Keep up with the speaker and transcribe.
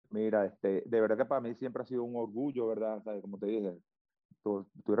Mira, de verdad que para mí siempre ha sido un orgullo, ¿verdad? ¿Sabes? Como te dije, estoy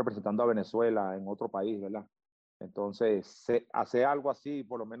representando a Venezuela en otro país, ¿verdad? Entonces, hacer algo así,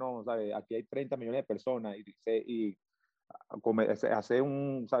 por lo menos, ¿sabes? Aquí hay 30 millones de personas hacer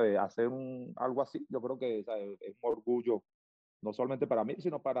 ¿sabes? Algo así, yo creo que, ¿sabes? Es un orgullo, no solamente para mí,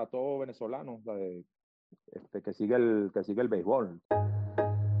 sino para todo venezolano, ¿sabes? Que sigue el béisbol.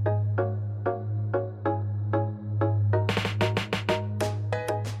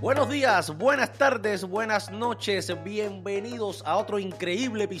 Buenos días, buenas tardes, buenas noches, bienvenidos a otro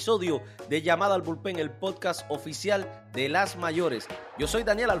increíble episodio de Llamada al Bullpen, el podcast oficial de las mayores. Yo soy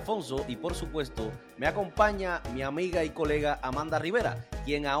Daniel Alfonso y por supuesto me acompaña mi amiga y colega Amanda Rivera,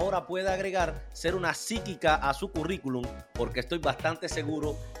 quien ahora puede agregar ser una psíquica a su currículum porque estoy bastante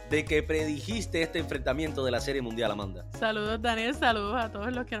seguro de que predijiste este enfrentamiento de la Serie Mundial, Amanda. Saludos, Daniel, saludos a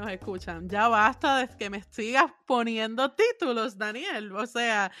todos los que nos escuchan. Ya basta de que me sigas poniendo títulos, Daniel. O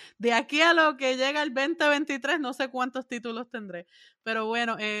sea, de aquí a lo que llega el 2023, no sé cuántos títulos tendré. Pero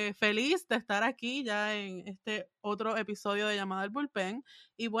bueno, feliz de estar aquí ya en este otro episodio de Llamada al Bullpen.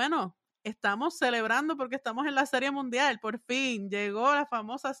 Y bueno, estamos celebrando porque estamos en la Serie Mundial. Por fin llegó la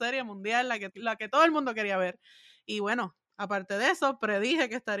famosa Serie Mundial, la que todo el mundo quería ver. Y bueno, aparte de eso, predije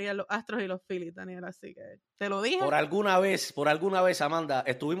que estarían los Astros y los Phillies, Daniel, así que te lo dije. Por alguna vez, Amanda,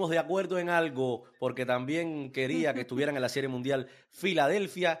 estuvimos de acuerdo en algo porque también quería que estuvieran en la Serie Mundial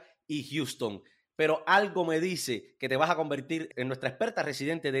Filadelfia y Houston. Pero algo me dice que te vas a convertir en nuestra experta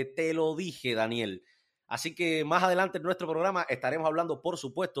residente de Te lo dije, Daniel. Así que más adelante en nuestro programa estaremos hablando, por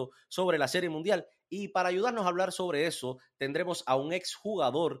supuesto, sobre la Serie Mundial. Y para ayudarnos a hablar sobre eso, tendremos a un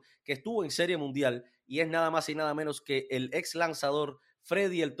exjugador que estuvo en Serie Mundial y es nada más y nada menos que el ex lanzador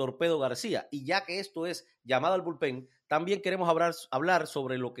Freddy el Torpedo García. Y ya que esto es Llamada al Bullpen, también queremos hablar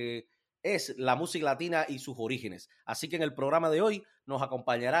sobre lo que es la música latina y sus orígenes. Así que en el programa de hoy nos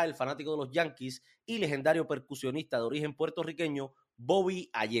acompañará el fanático de los Yankees y legendario percusionista de origen puertorriqueño, Bobby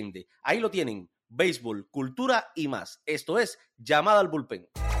Allende. Ahí lo tienen, béisbol, cultura y más. Esto es Llamada al Bullpen.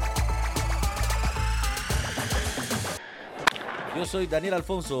 Yo soy Daniel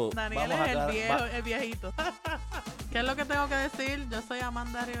Alfonso. Daniel es el viejito. ¿Qué es lo que tengo que decir? Yo soy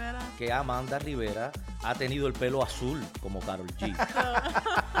Amanda Rivera. Que Amanda Rivera ha tenido el pelo azul como Karol G.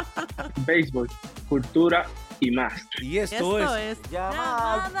 Béisbol, cultura y más. Y esto es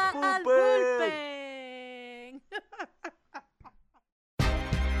Llamada al Bullpen.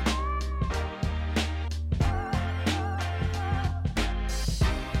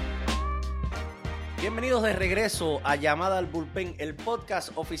 Bienvenidos de regreso a Llamada al Bullpen, el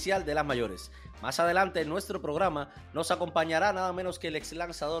podcast oficial de las mayores. Más adelante en nuestro programa nos acompañará nada menos que el ex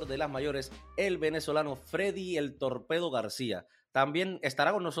lanzador de las mayores, el venezolano Freddy el Torpedo García. También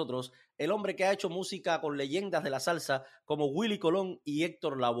estará con nosotros el hombre que ha hecho música con leyendas de la salsa como Willy Colón y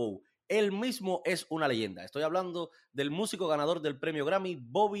Héctor Lavoe. Él mismo es una leyenda. Estoy hablando del músico ganador del premio Grammy,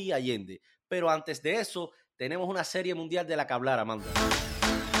 Bobby Allende. Pero antes de eso, tenemos una serie mundial de la que hablar, Amanda.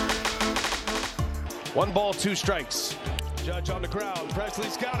 1 ball, 2 strikes. Judge on the ground.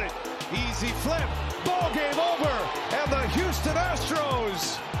 Presley's got it. Easy flip. Ball game over. And the Houston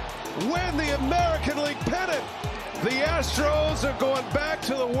Astros win the American League pennant. The Astros are going back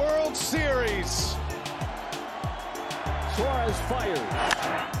to the World Series. Suarez fires.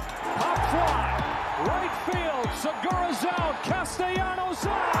 Pop fly. Right field. Segura's out. Castellanos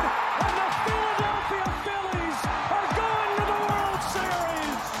out. And the Philadelphia Phillies are going to the World Series.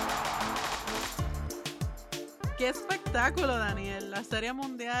 Qué espectáculo, Daniel. La Serie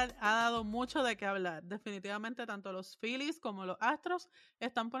Mundial ha dado mucho de qué hablar. Definitivamente tanto los Phillies como los Astros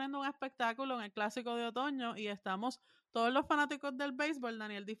están poniendo un espectáculo en el Clásico de Otoño y estamos todos los fanáticos del béisbol,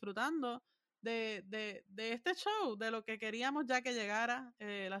 Daniel, disfrutando de este show, de lo que queríamos ya que llegara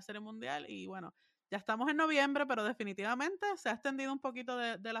la Serie Mundial. Y bueno, ya estamos en noviembre, pero definitivamente se ha extendido un poquito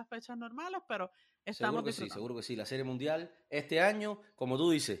de las fechas normales, pero estamos disfrutando. Seguro que sí. La Serie Mundial este año, como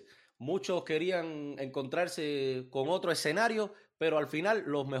tú dices, muchos querían encontrarse con otro escenario, pero al final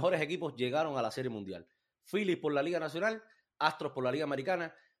los mejores equipos llegaron a la Serie Mundial. Phillies por la Liga Nacional, Astros por la Liga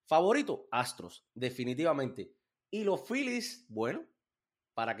Americana. Favorito, Astros, definitivamente. Y los Phillies, bueno,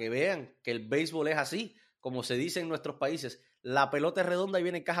 para que vean que el béisbol es así, como se dice en nuestros países, la pelota es redonda y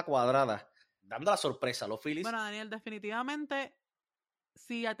viene en caja cuadrada, dando la sorpresa a los Phillies. Bueno, Daniel, definitivamente,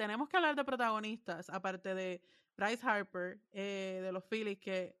 si tenemos que hablar de protagonistas, aparte de Bryce Harper, de los Phillies,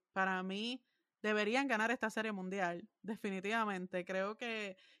 que para mí deberían ganar esta Serie Mundial, definitivamente. Creo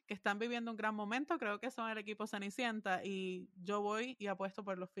que están viviendo un gran momento, creo que son el equipo Cenicienta y yo voy y apuesto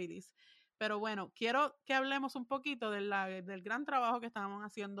por los Phillies. Pero bueno, quiero que hablemos un poquito del gran trabajo que estamos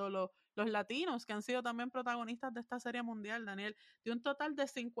haciendo los latinos, que han sido también protagonistas de esta Serie Mundial, Daniel. De un total de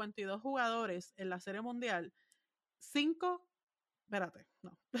 52 jugadores en la Serie Mundial, 5, espérate,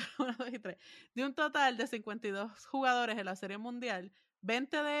 no, 1, 2 y 3. De un total de 52 jugadores en la Serie Mundial,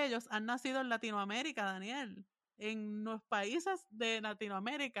 20 de ellos han nacido en Latinoamérica, Daniel. En los países de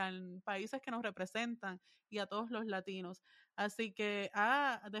Latinoamérica, en países que nos representan y a todos los latinos. Así que,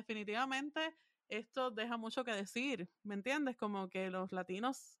 definitivamente esto deja mucho que decir, ¿me entiendes? Como que los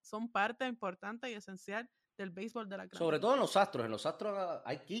latinos son parte importante y esencial del béisbol de la Grandes Sobre todo Ligas. en los Astros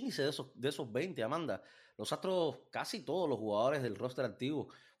hay 15 de esos 20, Amanda. Los Astros, casi todos los jugadores del roster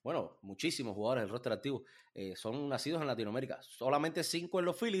activo, bueno, muchísimos jugadores del roster activo, son nacidos en Latinoamérica. Solamente 5 en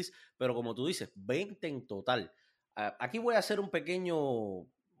los Phillies, pero como tú dices, 20 en total. Aquí voy a hacer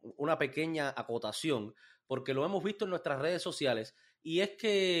una pequeña acotación, porque lo hemos visto en nuestras redes sociales, y es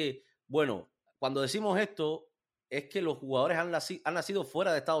que, bueno, cuando decimos esto, es que los jugadores han nacido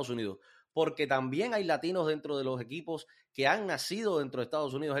fuera de Estados Unidos, porque también hay latinos dentro de los equipos que han nacido dentro de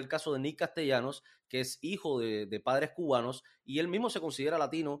Estados Unidos. Es el caso de Nick Castellanos, que es hijo de padres cubanos, y él mismo se considera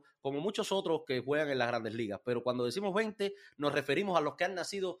latino, como muchos otros que juegan en las Grandes Ligas. Pero cuando decimos 20, nos referimos a los que han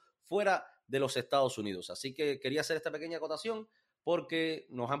nacido fuera de los Estados Unidos. Así que quería hacer esta pequeña acotación porque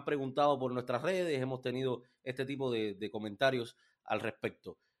nos han preguntado por nuestras redes, hemos tenido este tipo de comentarios al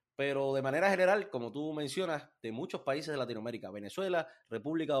respecto. Pero de manera general, como tú mencionas, de muchos países de Latinoamérica, Venezuela,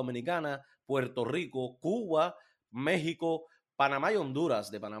 República Dominicana, Puerto Rico, Cuba, México, Panamá y Honduras.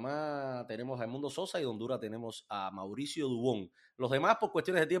 De Panamá tenemos a Edmundo Sosa y de Honduras tenemos a Mauricio Dubón. Los demás, por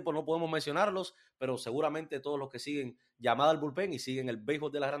cuestiones de tiempo, no podemos mencionarlos, pero seguramente todos los que siguen Llamada al Bullpen y siguen el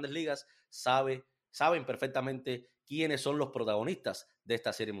béisbol de las Grandes Ligas saben perfectamente quiénes son los protagonistas de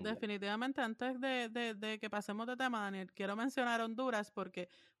esta Serie Mundial. Definitivamente, antes de que pasemos de tema, Daniel, quiero mencionar Honduras porque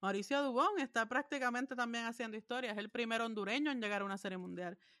Mauricio Dubón está prácticamente también haciendo historia. Es el primer hondureño en llegar a una Serie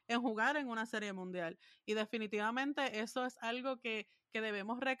Mundial, en jugar en una Serie Mundial. Y definitivamente eso es algo que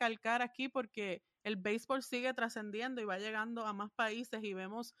debemos recalcar aquí porque el béisbol sigue trascendiendo y va llegando a más países y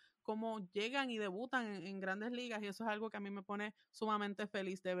vemos cómo llegan y debutan en Grandes Ligas, y eso es algo que a mí me pone sumamente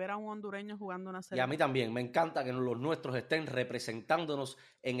feliz de ver a un hondureño jugando una Y serie. a mí también, me encanta que los nuestros estén representándonos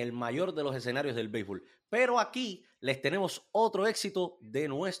en el mayor de los escenarios del béisbol. Pero aquí les tenemos otro éxito de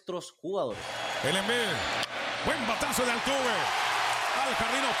nuestros jugadores. El envío, buen batazo de Altuve, al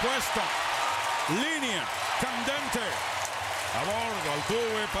jardín opuesto, línea candente. A bordo,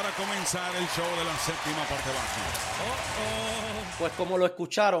 Altuve para comenzar el show de la séptima parte baja. Pues como lo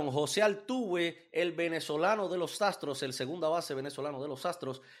escucharon, José Altuve, el venezolano de los Astros, el segunda base venezolano de los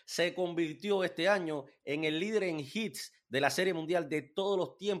Astros, se convirtió este año en el líder en hits de la Serie Mundial de todos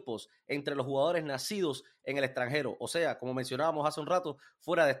los tiempos entre los jugadores nacidos en el extranjero. O sea, como mencionábamos hace un rato,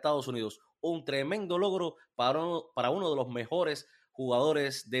 fuera de Estados Unidos. Un tremendo logro para uno de los mejores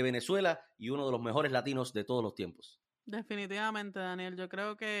jugadores de Venezuela y uno de los mejores latinos de todos los tiempos. Definitivamente, Daniel. Yo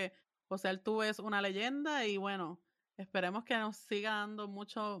creo que José Altuve es una leyenda y bueno, esperemos que nos siga dando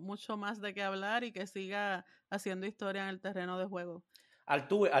mucho más de qué hablar y que siga haciendo historia en el terreno de juego.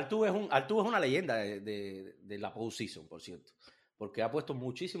 Altuve es una leyenda de la postseason, por cierto, porque ha puesto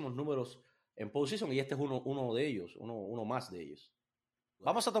muchísimos números en postseason y este es uno de ellos, uno más de ellos.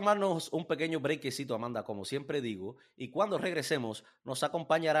 Vamos a tomarnos un pequeño breakcito, Amanda, como siempre digo, y cuando regresemos nos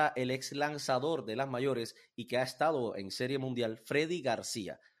acompañará el ex lanzador de las mayores y que ha estado en Serie Mundial, Freddy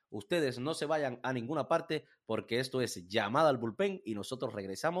García. Ustedes no se vayan a ninguna parte porque esto es Llamada al Bullpen y nosotros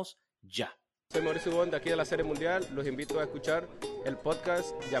regresamos ya. Soy Mauricio Dubón de aquí de la Serie Mundial. Los invito a escuchar el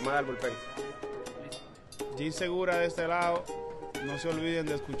podcast Llamada al Bullpen. G Segura de este lado. No se olviden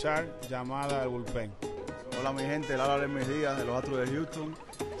de escuchar Llamada al Bullpen. Hola mi gente, Lalo Alemis Díaz de los Astros de Houston.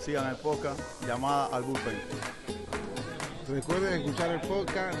 Sigan el podcast Llamada al Bullpen. Recuerden escuchar el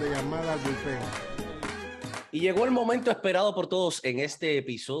podcast de Llamada al Bullpen. Y llegó el momento esperado por todos en este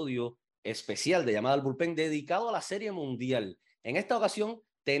episodio especial de Llamada al Bullpen dedicado a la Serie Mundial. En esta ocasión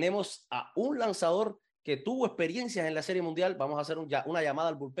tenemos a un lanzador que tuvo experiencias en la Serie Mundial. Vamos a hacer una llamada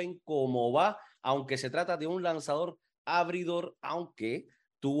al bullpen como va, aunque se trata de un lanzador abridor, aunque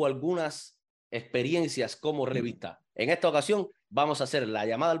tuvo algunas experiencias como relevista. En esta ocasión vamos a hacer la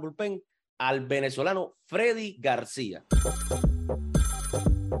llamada al bullpen al venezolano Freddy García.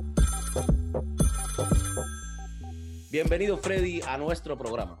 Bienvenido, Freddy, a nuestro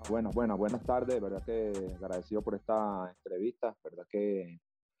programa. Buenas tardes. Verdad que agradecido por esta entrevista. Verdad que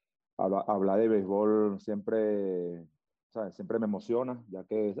hablar de béisbol siempre me emociona, ya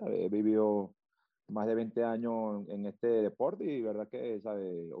que he vivido más de 20 años en este deporte y verdad que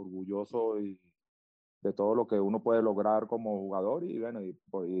orgulloso y de todo lo que uno puede lograr como jugador y bueno, y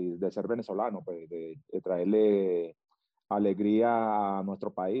de ser venezolano, pues de traerle alegría a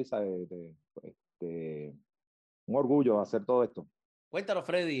nuestro país, un orgullo hacer todo esto. Cuéntanos,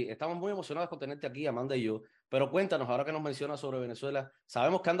 Freddy, estamos muy emocionados con tenerte aquí, Amanda y yo, pero cuéntanos, ahora que nos mencionas sobre Venezuela,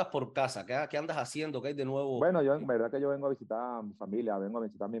 sabemos que andas por casa, ¿qué andas haciendo? ¿Qué hay de nuevo? Bueno, yo en verdad que yo vengo a visitar a mi familia, vengo a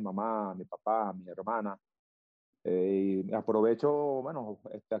visitar a mi mamá, a mi papá, a mi hermana, y aprovecho, bueno,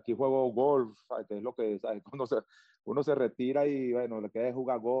 aquí juego golf, ¿sabes? Que es lo que, ¿sabes? Cuando uno se retira y, bueno, le queda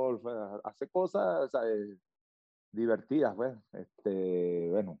jugar golf, hace cosas, ¿sabes? Divertidas, pues,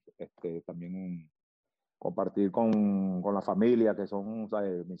 bueno, también compartir con la familia, que son,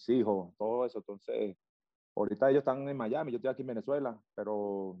 ¿sabes? Mis hijos, todo eso. Entonces, ahorita ellos están en Miami, yo estoy aquí en Venezuela,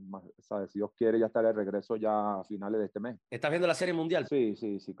 pero, ¿sabes? Si Dios quiere, ya estaré de regreso ya a finales de este mes. ¿Estás viendo la Serie Mundial? Sí,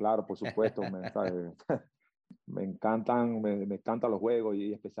 claro, por supuesto. ¿Sabes? Me encantan los juegos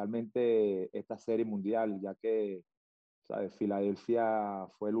y especialmente esta Serie Mundial, ya que, ¿sabes? Filadelfia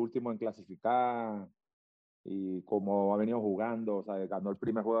fue el último en clasificar y como ha venido jugando, ¿sabes? Ganó el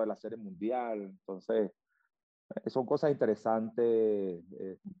primer juego de la Serie Mundial. Entonces, son cosas interesantes,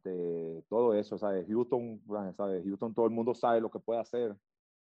 todo eso, ¿sabes? Houston, ¿sabes? Houston, todo el mundo sabe lo que puede hacer.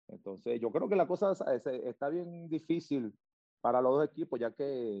 Entonces, yo creo que la cosa, ¿sabes? Está bien difícil para los dos equipos, ya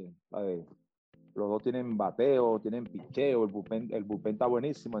que, ¿sabes? Los dos tienen bateo, tienen picheo, el bullpen está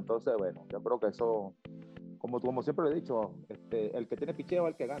buenísimo. Entonces, bueno, yo creo que eso, como siempre lo he dicho, el que tiene picheo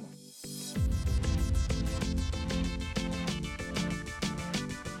es el que gana.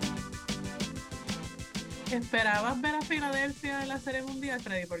 ¿Esperabas ver a Filadelfia en la Serie Mundial,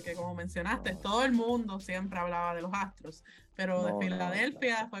 Freddy? Porque como mencionaste, todo el mundo siempre hablaba de los Astros, pero de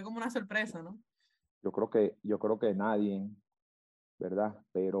Filadelfia fue como una sorpresa, ¿no? Yo creo que nadie, ¿verdad?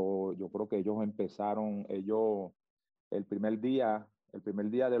 Pero yo creo que ellos empezaron, el primer día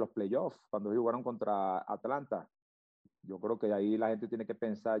de los playoffs, cuando ellos jugaron contra Atlanta, yo creo que ahí la gente tiene que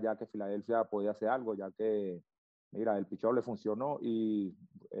pensar ya que Filadelfia podía hacer algo, ya que, mira, el picheo le funcionó y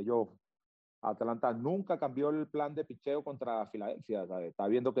Atlanta nunca cambió el plan de picheo contra Filadelfia, ¿sabes? Está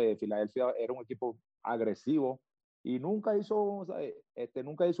viendo que Filadelfia era un equipo agresivo y nunca hizo, ¿sabes?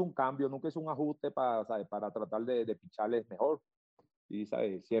 Nunca hizo un cambio, nunca hizo un ajuste para tratar de picharles mejor. Y,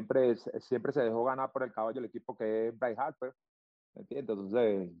 ¿sabes? Siempre se dejó ganar por el caballo el equipo que es Bryce Harper, ¿me entiendes?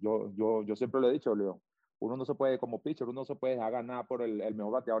 Entonces, yo siempre lo he dicho, Leo, uno no se puede, como pitcher, uno no se puede dejar ganar por el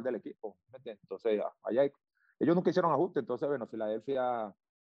mejor bateador del equipo, ¿me entiendes? Entonces, ellos nunca hicieron ajuste, entonces, bueno, Filadelfia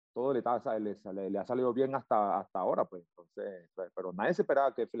todo le ha salido bien hasta ahora, pues. Entonces, pero nadie se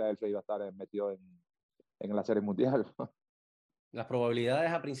esperaba que Filadelfia iba a estar metido en la Serie Mundial. Las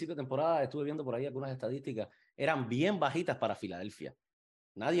probabilidades a principio de temporada, estuve viendo por ahí algunas estadísticas, eran bien bajitas para Filadelfia.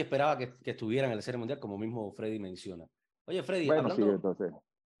 Nadie esperaba que estuvieran en la Serie Mundial, como mismo Freddy menciona. Oye, Freddy, bueno,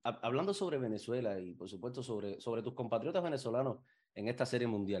 hablando sobre Venezuela y por supuesto sobre tus compatriotas venezolanos en esta Serie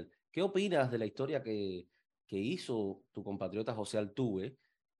Mundial, ¿qué opinas de la historia que hizo tu compatriota José Altuve,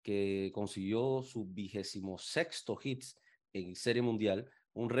 que consiguió su 26º hits en Serie Mundial,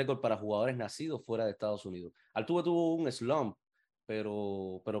 un récord para jugadores nacidos fuera de Estados Unidos? Altuve tuvo un slump,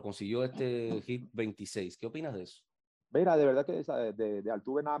 pero consiguió este hit 26. ¿Qué opinas de eso? Mira, de verdad que de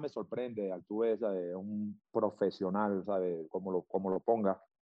Altuve nada me sorprende. Altuve es un profesional, ¿sabe? Como lo ponga,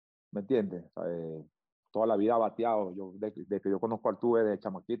 ¿me entiendes? Toda la vida ha bateado. De que yo conozco a Altuve de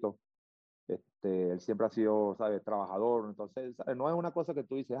chamaquito, él siempre ha sido, ¿sabes? Trabajador. Entonces, ¿sabes? No es una cosa que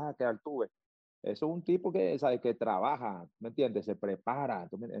tú dices, que Altuve. Eso es un tipo que, ¿sabes? Que trabaja, ¿me entiendes? Se prepara.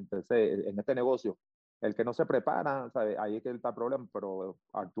 Entonces, en este negocio, el que no se prepara, ¿sabes? Ahí es que está el problema. Pero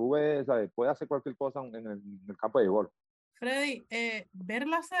Altuve, ¿sabes? Puede hacer cualquier cosa en el campo de golf. Freddy, ver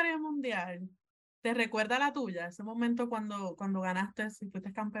la Serie Mundial, ¿te recuerda la tuya? Ese momento cuando ganaste y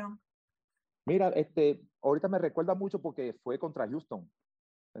fuiste campeón. Mira, ahorita me recuerda mucho porque fue contra Houston,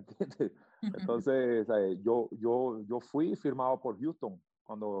 ¿entiendes? Entonces, ¿sabes? Yo fui firmado por Houston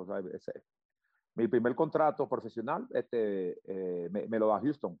cuando, ¿sabes? Mi primer contrato profesional me lo da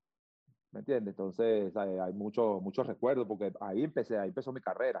Houston, ¿me entiendes? Entonces, ¿sabes? Hay muchos recuerdos porque ahí empezó mi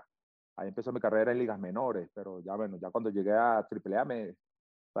carrera. Ahí empezó mi carrera en ligas menores, pero ya, bueno, ya cuando llegué a AAA,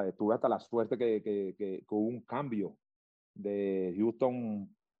 ¿sabes? Tuve hasta la suerte que hubo un cambio de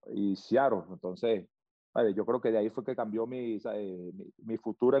Houston y Seattle. Entonces, ¿sabes? Yo creo que de ahí fue que cambió mi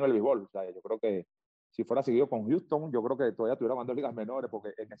futuro en el béisbol. ¿Sabes? Yo creo que si fuera seguido con Houston, yo creo que todavía estuviera jugando ligas menores,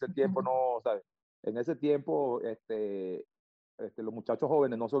 porque en ese tiempo no, ¿sabes? En ese tiempo, los muchachos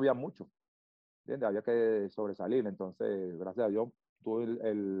jóvenes no subían mucho, ¿entiendes? Había que sobresalir. Entonces, gracias a Dios, tuve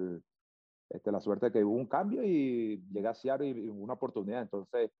la suerte de que hubo un cambio y llegué a Seattle y una oportunidad.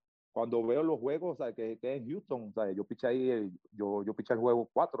 Entonces, cuando veo los juegos, ¿sabes? Que en Houston, ¿sabes? Yo piché ahí, yo piché el juego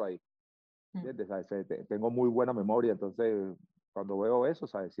 4 ahí. ¿entiendes? ¿Sabes? Tengo muy buena memoria, entonces cuando veo eso,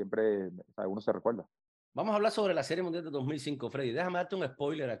 ¿sabes? Siempre, ¿sabes? Uno se recuerda. Vamos a hablar sobre la Serie Mundial de 2005, Freddy. Déjame darte un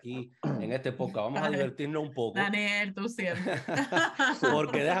spoiler aquí en este podcast. Vamos a divertirnos un poco. Daniel, tú siempre.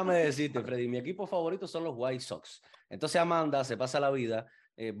 Porque déjame decirte, Freddy, mi equipo favorito son los White Sox. Entonces Amanda se pasa la vida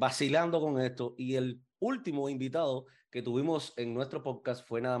vacilando con esto, y el último invitado que tuvimos en nuestro podcast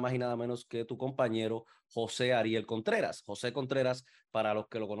fue nada más y nada menos que tu compañero José Ariel Contreras. José Contreras, para los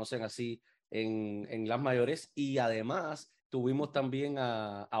que lo conocen así en las mayores, y además tuvimos también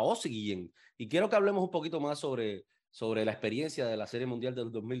a Ozzy Guillén. Y quiero que hablemos un poquito más sobre la experiencia de la Serie Mundial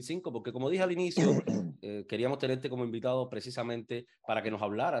del 2005, porque como dije al inicio, queríamos tenerte como invitado precisamente para que nos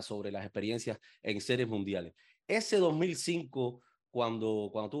hablara sobre las experiencias en series mundiales. Ese 2005,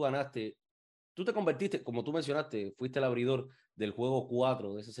 cuando tú ganaste, tú te convertiste, como tú mencionaste, fuiste el abridor del juego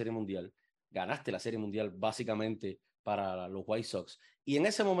 4 de esa Serie Mundial, ganaste la Serie Mundial básicamente para los White Sox, y en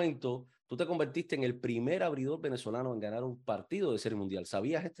ese momento tú te convertiste en el primer abridor venezolano en ganar un partido de Serie Mundial.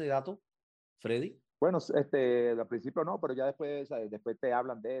 ¿Sabías este dato, Freddy? Bueno, al principio no, pero ya después, ¿sabes? Después te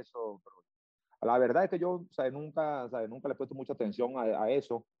hablan de eso. Pero la verdad es que yo, ¿sabes? Nunca le he puesto mucha atención a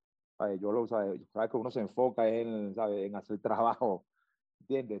eso. ¿Sabes? ¿sabes? Que uno se enfoca en, ¿sabes? En hacer trabajo,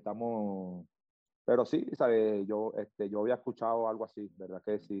 ¿entiendes? Pero sí, ¿sabes? Yo había escuchado algo así, ¿verdad?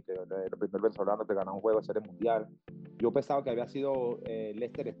 Que sí, que el primer venezolano que ganó un juego de Serie Mundial. Yo pensaba que había sido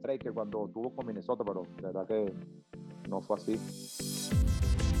Lester Straker cuando tuvo con Minnesota, pero la verdad que no fue así.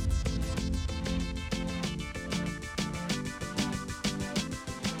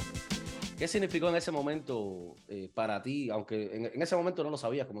 ¿Qué significó en ese momento para ti? Aunque en ese momento no lo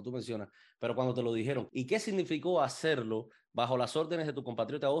sabías, como tú mencionas, pero cuando te lo dijeron. ¿Y qué significó hacerlo bajo las órdenes de tu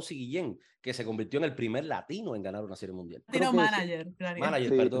compatriota Ozzy Guillén, que se convirtió en el primer latino en ganar una Serie Mundial? Latino manager. Manager,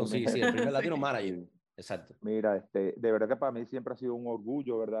 sí, perdón, sí, el primer latino manager. Sí. Exacto. Mira, de verdad que para mí siempre ha sido un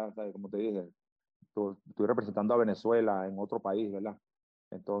orgullo, ¿verdad? ¿Sabes? Como te dije, estoy representando a Venezuela en otro país, ¿verdad?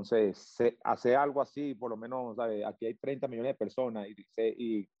 Entonces, hacer algo así, por lo menos, ¿sabes? Aquí hay 30 millones de personas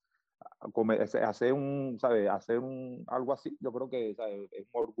y hacer algo así, yo creo que, ¿sabes? Es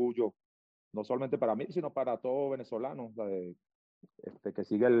un orgullo, no solamente para mí, sino para todo venezolano, ¿sabes? Que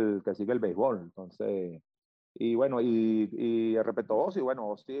sigue el béisbol. Entonces, y bueno, y respecto a Ozzy, bueno,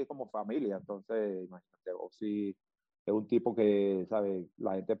 Ozzy es como familia, entonces, imagínate, Ozzy es un tipo que, ¿sabe?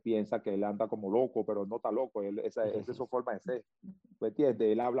 La gente piensa que él anda como loco, pero no está loco, esa es su forma de ser, ¿me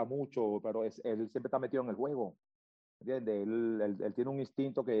entiendes? Él habla mucho, pero él siempre está metido en el juego, ¿entiendes? Él tiene un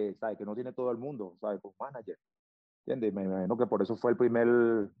instinto que, ¿sabe? Que no tiene todo el mundo, ¿sabe? Como manager, ¿entiendes? Me imagino que por eso fue el primer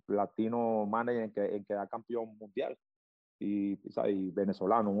latino manager en que da campeón mundial, ¿sabe? Y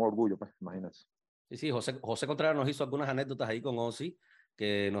venezolano, un orgullo, pues, imagínate. Sí, José Contreras nos hizo algunas anécdotas ahí con Ozzy,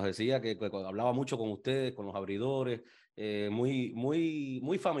 que nos decía que hablaba mucho con ustedes, con los abridores,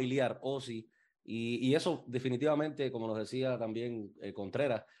 muy familiar Ozzy, y eso definitivamente, como nos decía también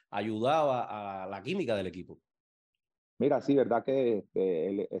Contreras, ayudaba a la química del equipo. Mira, sí, verdad que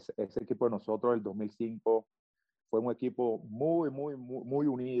ese equipo de nosotros, el 2005, fue un equipo muy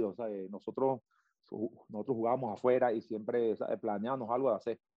unido, ¿sabes? Nosotros jugábamos afuera y siempre, ¿sabes? Planeábamos algo de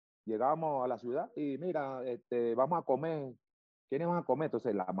hacer. Llegábamos a la ciudad y mira, vamos a comer. ¿Quiénes van a comer?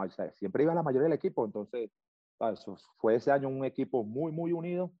 Entonces, siempre iba la mayoría del equipo. Entonces, ¿sabes? Fue ese año un equipo muy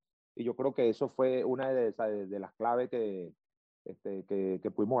unido, y yo creo que eso fue una de las claves que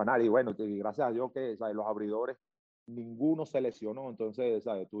pudimos ganar. Y bueno, y gracias a Dios que, ¿sabes? Los abridores, ninguno se lesionó. Entonces,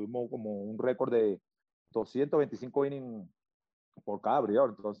 ¿sabes? Tuvimos como un récord de 225 innings por cada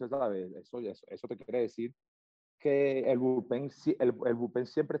abridor. Entonces, ¿sabes? Eso te quiere decir que el bullpen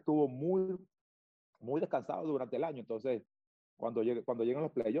siempre estuvo muy descansado durante el año. Entonces, cuando llegan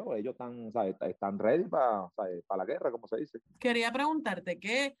los playoffs, ellos están ready para la guerra, como se dice. Quería preguntarte,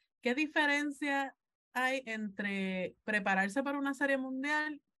 ¿qué diferencia hay entre prepararse para una serie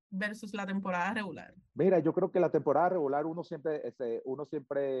mundial versus la temporada regular? Mira, yo creo que la temporada regular uno siempre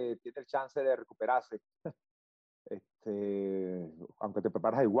tiene el chance de recuperarse. Aunque te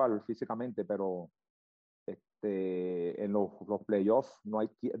preparas igual físicamente, pero en los playoffs no hay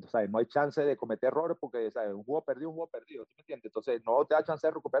chance de cometer errores, porque, ¿sabes? Un juego perdido, ¿sí me entiendes? Entonces no te da chance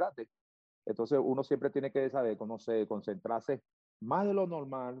de recuperarte. Entonces uno siempre tiene que, ¿sabes? Concentrarse más de lo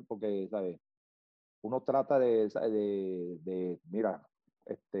normal, porque, ¿sabes? Uno trata mira,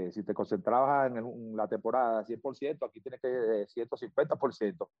 si te concentrabas en la temporada 100%, aquí tienes que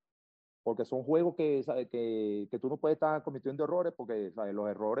 150%, porque son juegos que tú no puedes estar cometiendo errores, porque, ¿sabes? Los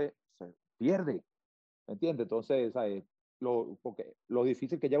errores se pierden, ¿me entiendes? Entonces, ¿sabes? Porque lo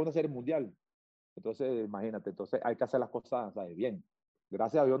difícil que llega una serie mundial. Entonces, imagínate, entonces hay que hacer las cosas, ¿sabes? Bien.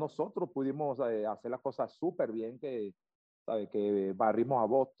 Gracias a Dios nosotros pudimos, ¿sabes? Hacer las cosas súper bien, ¿sabes? Que barrimos a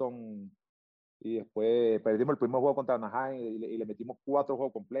Boston y después perdimos el primer juego contra Anaheim y le metimos 4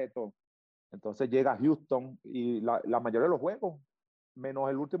 juegos completos. Entonces llega Houston y la mayoría de los juegos, menos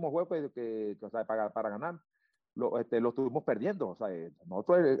el último juego o sea, para ganar, lo estuvimos perdiendo. O sea,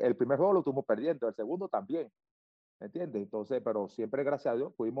 nosotros el primer juego lo estuvimos perdiendo, el segundo también, ¿me entiendes? Entonces, pero siempre, gracias a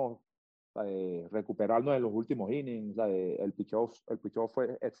Dios, pudimos recuperarnos en los últimos innings. O sea, el picheo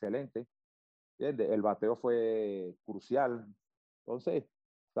fue excelente, ¿entiendes? El bateo fue crucial. Entonces,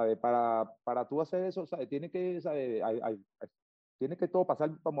 ¿sabes? Para tú hacer eso, ¿sabes? Tiene que todo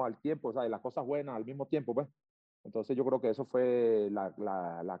pasar como al tiempo, ¿sabes? Las cosas buenas al mismo tiempo, pues. Entonces yo creo que eso fue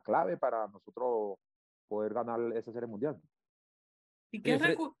la clave para nosotros poder ganar esa serie mundial. ¿Y qué,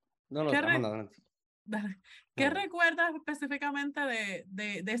 ¿qué No. recuerdas específicamente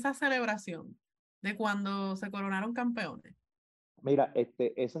de esa celebración, de cuando se coronaron campeones? Mira,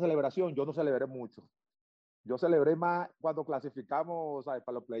 esa celebración yo no celebré mucho. Yo celebré más cuando clasificamos, ¿sabes?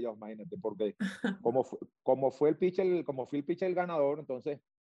 Para los playoffs, imagínate, porque como fue el pitcher el ganador, entonces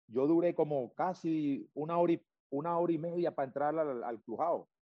yo duré como casi una hora y media para entrar al clubhouse,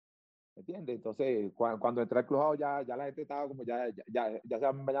 ¿me entiendes? Entonces, cuando entré al clubhouse ya la gente estaba como ya se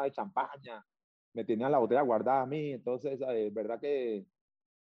habían bañado de champaña, me tenían la botella guardada a mí. Entonces, verdad que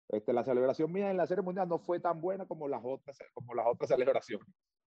la celebración mía en la Serie Mundial no fue tan buena como las otras celebraciones,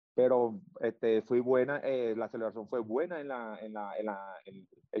 pero fui buena. La celebración fue buena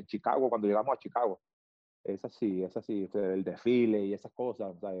en Chicago, cuando llegamos a Chicago. Esa sí, el desfile y esas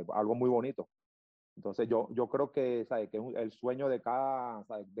cosas, ¿sabes? Algo muy bonito. Entonces yo creo que, ¿sabes? Que es el sueño de cada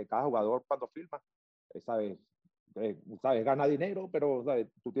jugador cuando firma, ¿sabes? ¿Sabes? Gana dinero, pero, ¿sabes?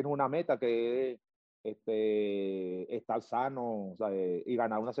 Tú tienes una meta que es estar sano, ¿sabes? Y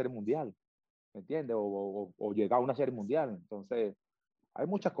ganar una serie mundial, ¿me entiendes? O llegar a una serie mundial. Entonces, hay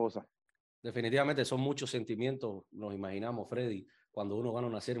muchas cosas. Definitivamente son muchos sentimientos, nos imaginamos, Freddy, cuando uno gana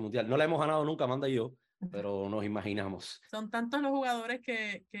una serie mundial. No la hemos ganado nunca, Amanda y yo, pero nos imaginamos. Son tantos los jugadores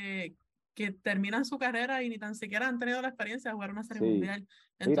que terminan su carrera y ni tan siquiera han tenido la experiencia de jugar una serie mundial.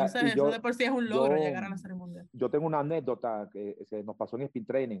 Entonces, mira, eso de por sí es un logro, llegar a la serie mundial. Yo tengo una anécdota que nos pasó en Spin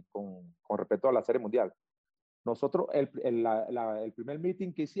Training con respecto a la serie mundial. Nosotros, el primer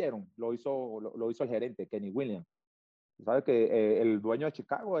meeting que hicieron, lo hizo el gerente, Kenny Williams. Sabes que el dueño de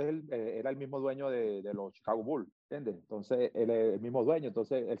Chicago era el mismo dueño de los Chicago Bulls, ¿entiendes? Entonces, él es el mismo dueño.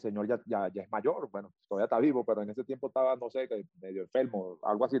 Entonces, el señor ya es mayor, bueno, todavía está vivo, pero en ese tiempo estaba, no sé, medio enfermo,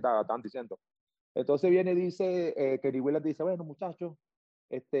 algo así estaban diciendo. Entonces viene y dice, Kenny Williams dice, bueno, muchachos,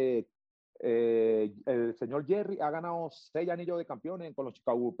 el señor Jerry ha ganado 6 anillos de campeones con los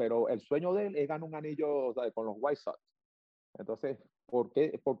Chicago Bulls, pero el sueño de él es ganar un anillo, ¿sabes? Con los White Sox. Entonces, ¿por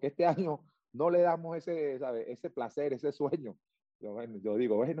qué este año no le damos ese placer, ese sueño? Yo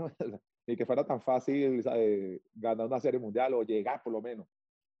digo, bueno, ni que fuera tan fácil, ¿sabes? Ganar una serie mundial o llegar por lo menos,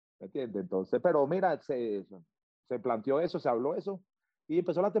 ¿me entiendes? Entonces, pero mira, se planteó eso, se habló eso, y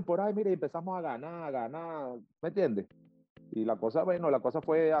empezó la temporada y mira, empezamos a ganar, ¿me entiendes? Y la cosa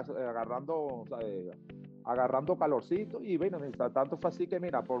fue agarrando calorcito, y bueno, tanto fue así que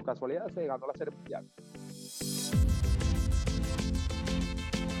mira, por casualidad se ganó la serie mundial.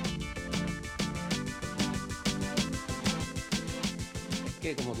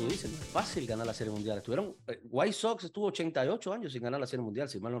 Que como tú dices, no es fácil ganar la Serie Mundial. White Sox estuvo 88 años sin ganar la Serie Mundial,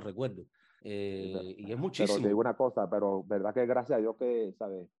 si mal no recuerdo. Y es muchísimo. Pero te digo una cosa, pero verdad que gracias a Dios que,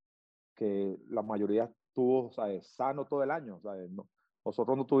 ¿sabes? Que la mayoría estuvo, ¿sabes? Sano todo el año, ¿sabes?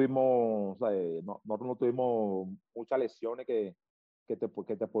 Nosotros no tuvimos, ¿sabes? Nosotros no tuvimos muchas lesiones que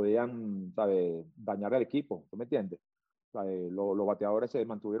te podían, ¿sabes? Dañar el equipo, ¿tú me entiendes? Los bateadores se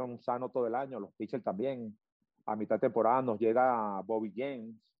mantuvieron sanos todo el año, los pitchers también. A mitad de temporada nos llega Bobby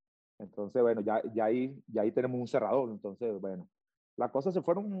James. Entonces, bueno, ya ahí tenemos un cerrador. Entonces, bueno, las cosas se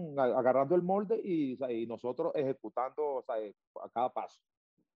fueron agarrando el molde y nosotros ejecutando, o sea, a cada paso.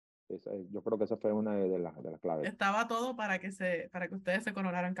 Yo creo que esa fue una de las claves. Estaba todo para que ustedes se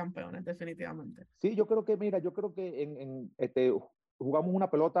coronaran campeones, definitivamente. Sí, yo creo que jugamos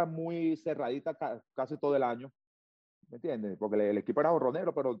una pelota muy cerradita casi todo el año. ¿Me entiendes? Porque el equipo era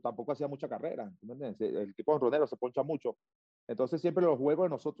jonronero, pero tampoco hacía mucha carrera. ¿Me entiendes? El equipo jonronero se poncha mucho. Entonces siempre los juegos de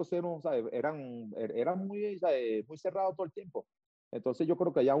nosotros eran muy, muy cerrados todo el tiempo. Entonces yo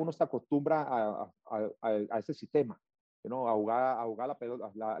creo que ya uno se acostumbra a ese sistema, ¿no? A jugar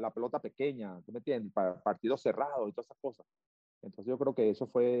la pelota pequeña, ¿tú me entiendes? Para partidos cerrados y todas esas cosas. Entonces yo creo que eso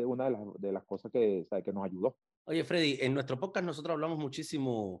fue una de las cosas que nos ayudó. Oye, Freddy, en nuestro podcast nosotros hablamos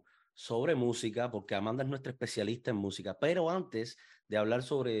muchísimo sobre música, porque Amanda es nuestra especialista en música, pero antes de hablar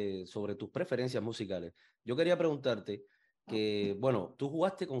sobre tus preferencias musicales, yo quería preguntarte que, bueno, tú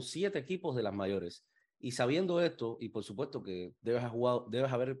jugaste con 7 equipos de las mayores, y sabiendo esto, y por supuesto que debes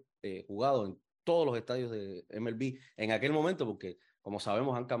haber jugado en todos los estadios de MLB en aquel momento, porque como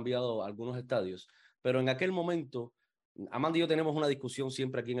sabemos han cambiado algunos estadios, pero en aquel momento, Amanda y yo tenemos una discusión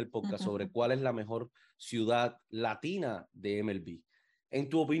siempre aquí en el podcast sobre cuál es la mejor ciudad latina de MLB. En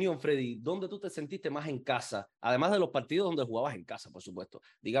tu opinión, Freddy, ¿dónde tú te sentiste más en casa? Además de los partidos donde jugabas en casa, por supuesto.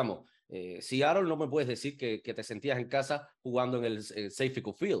 Digamos, Seattle no me puedes decir que te sentías en casa jugando en el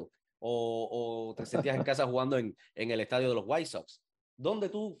Safeco Field o te sentías en casa jugando en el estadio de los White Sox. ¿Dónde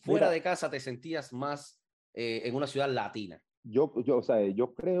tú fuera de casa te sentías más en una ciudad latina? Yo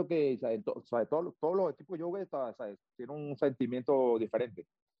creo que todos los equipos yo veo tienen un sentimiento diferente.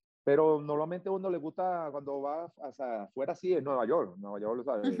 Pero normalmente a uno le gusta cuando va fuera así en Nueva York.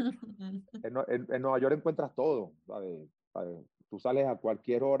 ¿Sabes? en Nueva York encuentras todo, ¿sabes? Tú sales a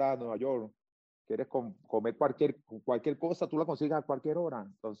cualquier hora a Nueva York, quieres comer cualquier cosa, tú la consigues a cualquier hora.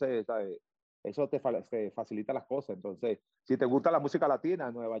 Entonces, ¿sabes? Eso te facilita las cosas. Entonces, si te gusta la música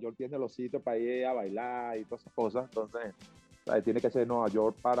latina, Nueva York tiene los sitios para ir a bailar y todas esas cosas. Entonces, ¿sabes? Tiene que ser Nueva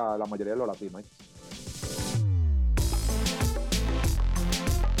York para la mayoría de los latinos, ¿eh?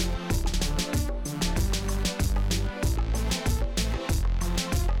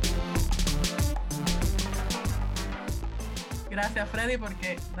 Gracias, Freddy,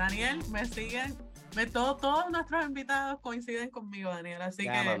 porque Daniel me siguen. Todos nuestros invitados coinciden conmigo, Daniel, así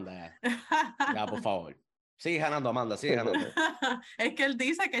ya, que... Amanda, ya, por favor. Sigue ganando, Amanda, sigue ganando. Es que él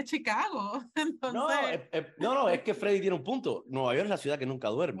dice que es Chicago, entonces... No, es que Freddy tiene un punto. Nueva York es la ciudad que nunca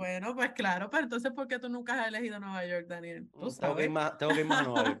duerme. Bueno, pues claro, pero entonces, ¿por qué tú nunca has elegido Nueva York, Daniel? ¿Tú sabes? Tengo que ir más a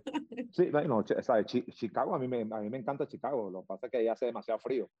Nueva York. Sí, no, ¿sabes? Chicago, a mí me encanta Chicago. Lo que pasa es que ahí hace demasiado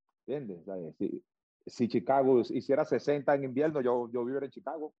frío, ¿entiendes? ¿Sabes? Si Chicago hiciera 60 en invierno, yo viviría en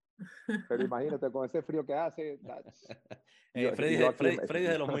Chicago. Pero imagínate, con ese frío que hace... Freddy es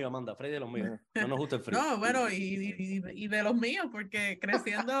de los míos, Amanda. Freddy es de los míos. No nos gusta el frío. No, bueno, y de los míos, porque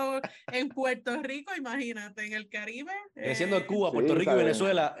creciendo en Puerto Rico, imagínate, en el Caribe. Creciendo en Cuba, Puerto Rico y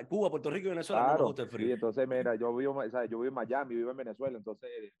Venezuela. Puerto Rico y Venezuela, claro, no nos gusta el frío. Sí, entonces, mira, yo vivo en Miami, vivo en Venezuela,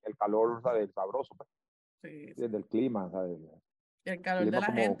 entonces el calor, ¿sabes? Sabroso, pues. Sí. Del clima, ¿sabes? El calor de la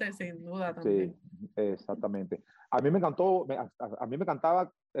gente, sin duda, también. Sí, exactamente. A mí me encantó, a mí me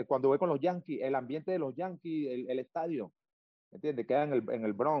encantaba cuando voy con los Yankees, el ambiente de los Yankees, el estadio, ¿me entiendes? Queda en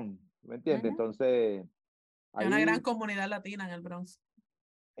el Bronx, ¿me entiendes? Entonces... Hay una gran comunidad latina en el Bronx.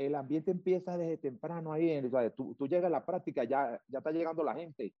 El ambiente empieza desde temprano ahí, ¿sabes? Tú llegas a la práctica, ya está llegando la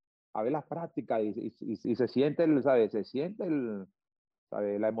gente a ver las prácticas y se siente, ¿sabes? Se siente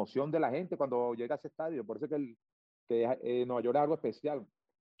 ¿sabes? La emoción de la gente cuando llega a ese estadio. Por eso que Nueva York es algo especial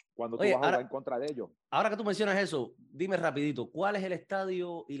cuando tú vas a jugar en contra de ellos. Ahora que tú mencionas eso, dime rapidito, ¿cuál es el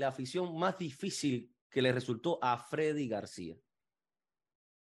estadio y la afición más difícil que le resultó a Freddy García?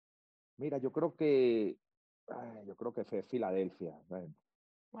 Mira, yo creo que fue Filadelfia.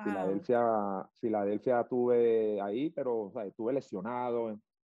 Wow. Filadelfia tuve ahí, pero, ¿sabes? Estuve lesionado.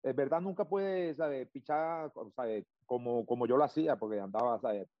 Es verdad, nunca pude, ¿sabes? Pichar, ¿sabes? Como yo lo hacía, porque andaba,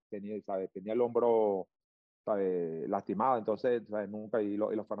 ¿sabes? Tenía el hombro, ¿sabes? Lastimado, entonces, ¿sabes? Nunca, y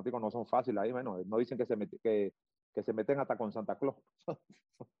los fanáticos no son fáciles ahí, bueno, no dicen que se meten hasta con Santa Claus.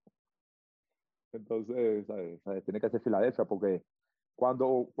 Entonces, ¿sabes? Tiene que ser Filadelfia, porque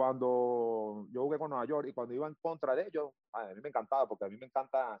cuando yo jugué con Nueva York y cuando iba en contra de ellos, a mí me encantaba, porque a mí me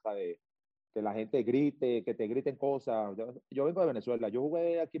encanta, ¿sabes? Que la gente grite, que te griten cosas. Yo vengo de Venezuela, yo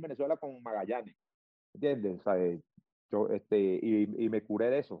jugué aquí en Venezuela con Magallanes, ¿entiendes? ¿Sabes? Y me curé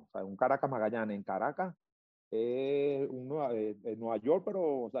de eso, ¿sabes? Un Caracas Magallanes en Caracas, Nueva York,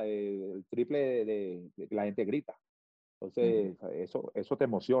 pero, ¿sabes? El triple de la gente grita. Entonces, eso te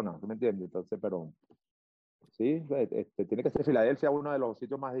emociona, ¿tú me entiendes? Entonces, pero sí, tiene que ser Filadelfia uno de los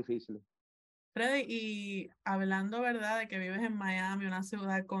sitios más difíciles. Freddy, y hablando, ¿verdad?, de que vives en Miami, una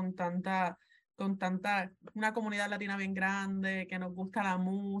ciudad con tanta, una comunidad latina bien grande, que nos gusta la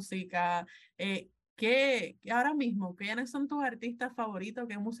música, ahora mismo, ¿quiénes son tus artistas favoritos?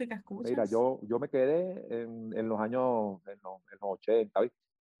 ¿Qué música escuchas? Mira, yo me quedé en los años, en los 80, ¿viste?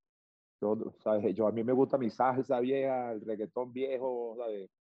 ¿Sabes? A mí me gusta mi salsa vieja, el reggaetón viejo, ¿sabes?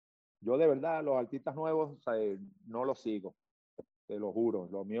 Yo de verdad, los artistas nuevos, ¿sabes? No los sigo, te lo juro.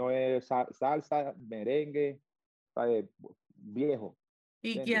 Lo mío es salsa, merengue, ¿sabes? Viejo.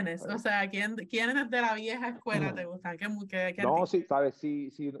 ¿Y quiénes? O sea, ¿quiénes de la vieja escuela te gustan? No, sí, ¿sabes?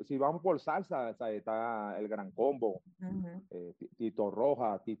 Si vamos por salsa, ¿sabes? Está el Gran Combo, Tito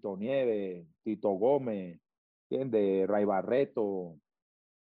Roja, Tito Nieves, Tito Gómez, ¿entiendes? Ray Barreto,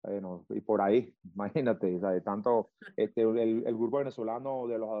 bueno, y por ahí, imagínate, ¿sabes? Tanto el grupo venezolano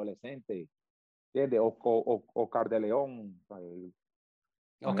de los adolescentes, ¿entiendes? Oscar de León.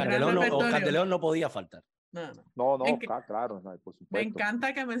 Oscar de León no podía faltar. No, claro, por supuesto. Me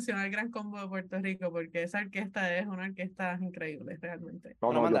encanta que mencione el Gran Combo de Puerto Rico, porque esa orquesta es una orquesta increíble, realmente.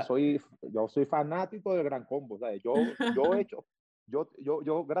 No, yo soy fanático del Gran Combo, ¿sabes? Yo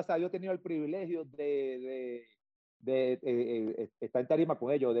gracias a Dios he tenido el privilegio de estar en tarima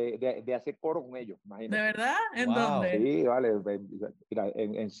con ellos, de hacer coro con ellos, imagínate. ¿De verdad? ¿En dónde? Sí, vale, mira,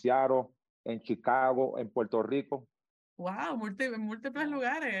 en Seattle, en Chicago, en Puerto Rico. Wow, múltiples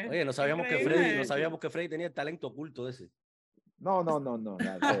lugares. Oye, no sabíamos que Freddy tenía el talento oculto ese. No.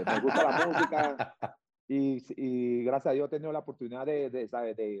 Me gusta la música y gracias a Dios he tenido la oportunidad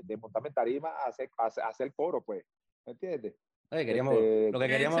de montarme en tarima a hacer coro, pues. ¿Me entiendes? Oye, lo que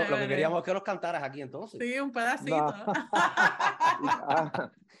queríamos es que nos cantaras aquí entonces. Sí, un pedacito.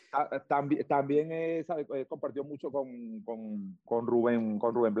 También he compartido mucho con Rubén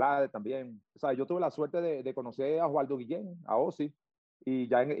Blades también. O sea, yo tuve la suerte de conocer a Osvaldo Guillén, a Ozzy, y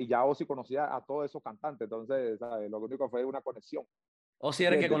ya Ozzy conocía a todos esos cantantes. Entonces, ¿sabes? Lo único fue una conexión. Ozzy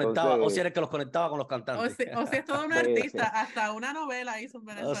era el que conectaba, Ozzy era el que los conectaba con los cantantes. Ozzy es todo un artista, hasta una novela hizo en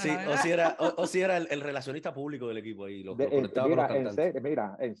Venezuela. Ozzy era el relacionista público del equipo ahí, los conectaba con los cantantes.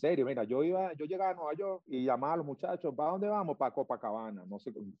 En serio, yo llegaba a Nueva York y llamaba a los muchachos, ¿para dónde vamos? Para Copacabana. No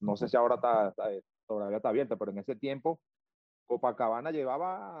sé si ahora todavía está abierta, pero en ese tiempo Copacabana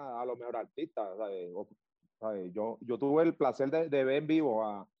llevaba a los mejores artistas, ¿sabes? Yo tuve el placer de ver en vivo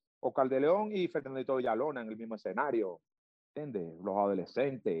a Oscar de León y Fernandito Villalona en el mismo escenario. ¿Entiendes? Los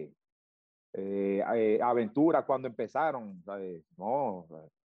adolescentes, Aventura cuando empezaron, ¿sabes? No, ¿sabes?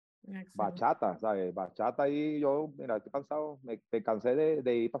 Bachata, ¿sabes? Bachata y yo, mira, estoy cansado, me cansé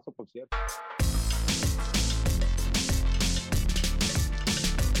de ir para esos conciertos.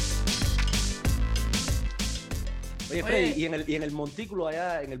 Oye, Freddy, y en el montículo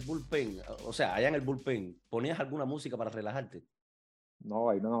allá en el bullpen, o sea, allá en el bullpen, ¿ponías alguna música para relajarte?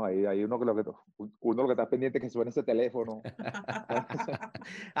 No, ahí uno lo que está pendiente es que suene ese teléfono.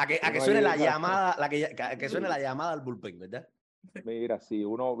 a que suene la llamada, que suene la llamada al bullpen, ¿verdad? Mira, sí,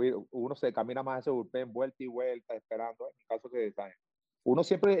 uno se camina más ese bullpen, vuelta y vuelta, esperando, en caso que, ¿sabes? Uno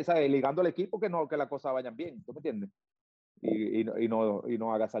siempre, ¿sabes? Ligando al equipo que las cosas vayan bien, ¿tú me entiendes? Y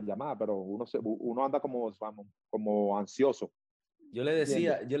no haga esa llamada, pero uno anda como ansioso. Yo le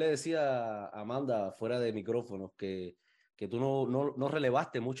decía a Amanda fuera de micrófonos que tú no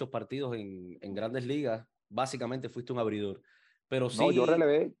relevaste muchos partidos en Grandes Ligas, básicamente fuiste un abridor, pero sí, no, yo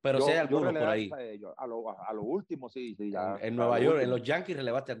relevé, pero sí hay algunos por ahí. A lo último, sí. Ya, en Nueva York, en los Yankees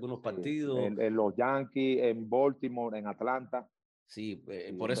relevaste algunos partidos. En los Yankees, en Baltimore, en Atlanta. Sí,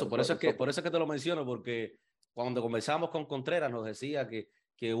 por eso es que te lo menciono, porque cuando conversamos con Contreras nos decía que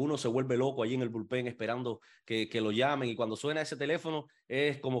uno se vuelve loco allí en el bullpen esperando que lo llamen, y cuando suena ese teléfono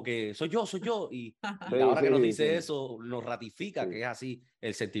es como que soy yo, y ahora que nos dice eso nos ratifica que es así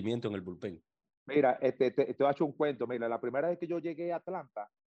el sentimiento en el bullpen. Mira, te voy a echar un cuento. Mira, la primera vez que yo llegué a Atlanta,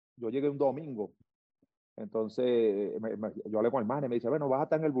 yo llegué un domingo, entonces yo hablé con el manager, me dice, bueno, vas a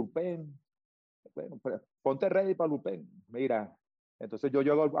estar en el bullpen, bueno, ponte ready para el bullpen. Mira, entonces yo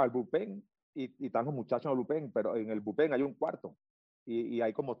llego al bullpen y están los muchachos en el bullpen, pero en el bullpen hay un cuarto. Y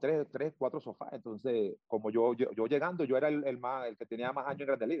hay como 4 sofás. Entonces, como yo llegando, yo era el que tenía más años en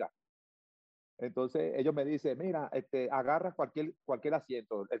Grandes Ligas. Entonces, ellos me dicen, mira, agarra cualquier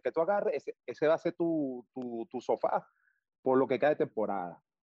asiento. El que tú agarres, ese va a ser tu sofá por lo que queda de temporada.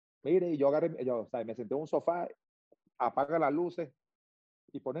 Mire, y yo agarré, me senté en un sofá, apaga las luces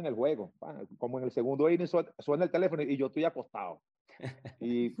y ponen el juego. Como en el segundo inning suena el teléfono y yo estoy acostado.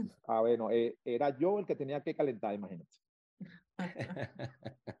 Y, bueno, era yo el que tenía que calentar, imagínate.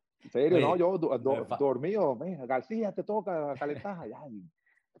 En serio, no, yo dormido, García, te toca calentar.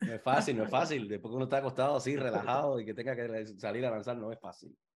 No es fácil, después que uno está acostado así, relajado y que tenga que salir a lanzar, no es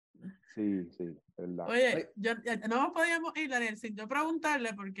fácil. Sí, verdad. Oye, no podíamos ir, Daniel, sin yo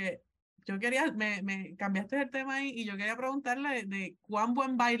preguntarle, porque yo quería, me cambiaste el tema ahí y yo quería preguntarle de cuán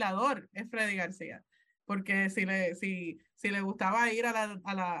buen bailador es Freddy García, porque si le gustaba ir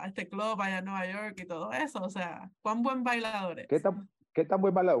a este club allá en Nueva York y todo eso, o sea, cuán buen bailador es. ¿Qué tan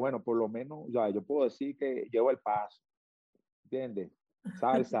buen bailador? Bueno, por lo menos yo puedo decir que llevo el paso, ¿entiendes?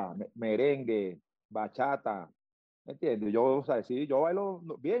 Salsa, merengue, bachata, ¿entiendes? Yo bailo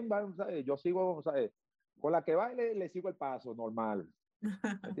bien, ¿sabes? Yo sigo, ¿sabes? Con la que baile le sigo el paso normal,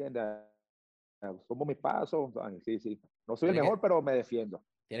 ¿entiendes? Somos mis pasos, ¿sabes? Sí. No soy el mejor, pero me defiendo.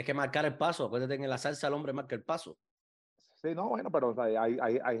 Tienes que marcar el paso, acuérdate que en la salsa el hombre marca el paso. Sí, no, bueno, pero o sea,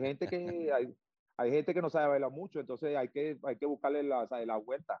 hay gente que hay gente que no sabe bailar mucho, entonces hay que buscarle la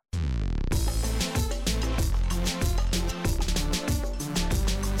vuelta.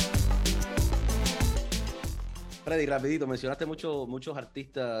 Freddy, rapidito, mencionaste muchos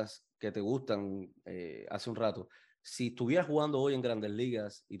artistas que te gustan hace un rato. Si estuvieras jugando hoy en Grandes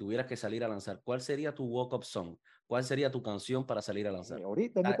Ligas y tuvieras que salir a lanzar, ¿cuál sería tu walk-up song? ¿Cuál sería tu canción para salir a lanzar?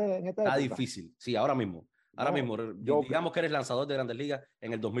 Ahorita, en esta Está época. difícil. Sí, ahora mismo. Ahora mismo. Digamos que eres lanzador de Grandes Ligas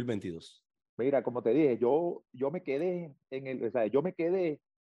en el 2022. Mira, como te dije, yo me quedé yo me quedé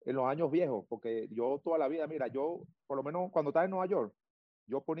en los años viejos, porque yo toda la vida, mira, yo por lo menos cuando estaba en Nueva York,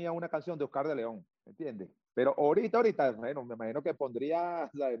 yo ponía una canción de Oscar de León, ¿entiendes? Pero ahorita, bueno, me imagino que pondría,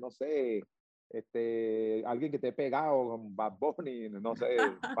 no sé, alguien que esté pegado con Bad Bunny, no sé.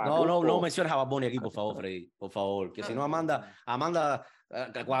 No menciones a Bad Bunny aquí, por favor, Freddy, por favor, que si no Amanda,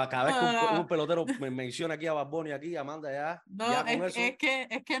 cada vez que un pelotero me menciona aquí a Bad Bunny, Amanda ya. No, ya con es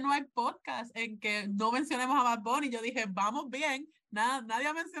que no hay podcast en que no mencionemos a Bad Bunny. Yo dije, vamos bien. Nadie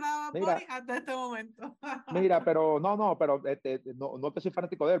ha mencionado a Bad Bunny hasta este momento. Mira, pero no te soy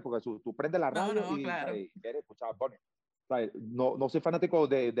fanático de él, porque tú prendes la radio claro. y quieres escuchar a Bad Bunny. No soy fanático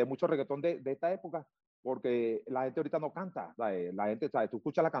de mucho reggaetón de esta época, porque la gente ahorita no canta. La gente, tú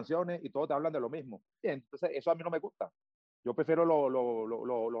escuchas las canciones y todos te hablan de lo mismo. Y entonces, eso a mí no me gusta. Yo prefiero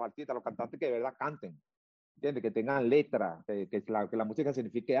los artistas, los cantantes que de verdad canten, ¿entiendes? Que tengan letra, que la música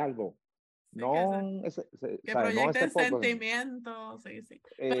signifique algo. Sí, que proyecten sentimientos, sí.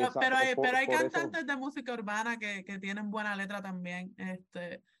 Pero hay cantantes de música urbana que tienen buena letra también,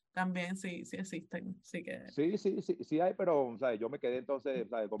 también sí existen, sí que... Sí hay, pero yo me quedé entonces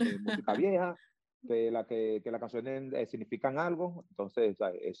con mi música vieja, que las canciones significan algo, entonces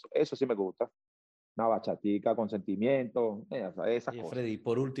eso sí me gusta. Una bachatica con sentimiento, esas cosas. Freddy,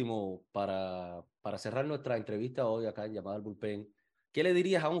 por último, para cerrar nuestra entrevista hoy acá en Llamada al Bullpen, ¿qué le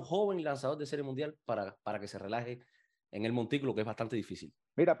dirías a un joven lanzador de Serie Mundial para que se relaje en el montículo, que es bastante difícil?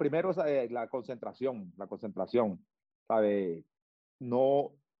 Mira, primero la concentración, ¿sabes?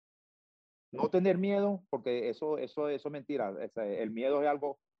 No tener miedo, porque eso es mentira. El miedo es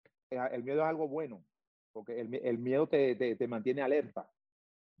algo bueno, porque el miedo te mantiene alerta,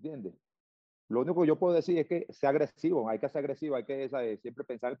 ¿entiendes? Lo único que yo puedo decir es que sea agresivo, hay que ser agresivo, hay que siempre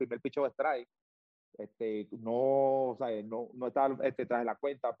pensar en el primer pitch de strike, no estar tras la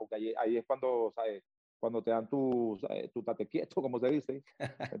cuenta, porque ahí es cuando te dan tu tate quieto, como se dice,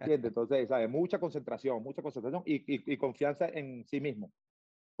 ¿entiendes? Entonces, mucha concentración y confianza en sí mismo,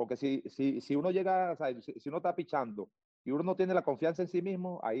 porque si uno llega, si uno está pichando y uno no tiene la confianza en sí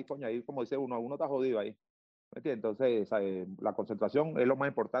mismo, ahí como dice uno está jodido ahí, ¿entiendes? Entonces, la concentración es lo más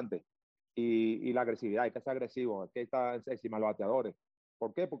importante. Y la agresividad, hay que ser agresivo, hay que estar encima de los bateadores.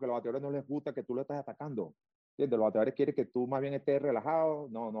 ¿Por qué? Porque a los bateadores no les gusta que tú lo estés atacando, ¿entiendes? Los bateadores quieren que tú más bien estés relajado,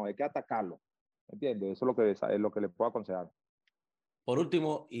 no, hay que atacarlo, ¿entiendes? Eso es lo que les puedo aconsejar. Por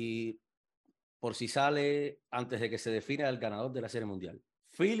último, y por si sale antes de que se defina el ganador de la Serie Mundial,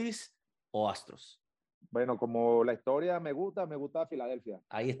 ¿Phillies o Astros? Bueno, como la historia me gusta Filadelfia.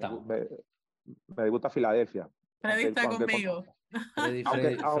 Ahí estamos. Me gusta Filadelfia. Freddy está conmigo.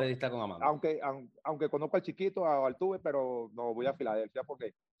 Freddy está con Amanda. Aunque conozco al chiquito, al Tuve, pero no voy a Filadelfia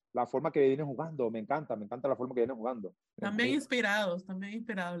porque la forma que viene jugando, me encanta la forma que viene jugando. También inspirados,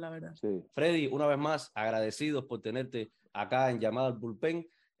 la verdad. Sí. Freddy, una vez más, agradecidos por tenerte acá en Llamada al Bullpen.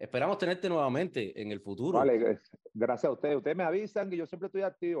 Esperamos tenerte nuevamente en el futuro. Vale, gracias a ustedes. Ustedes me avisan que yo siempre estoy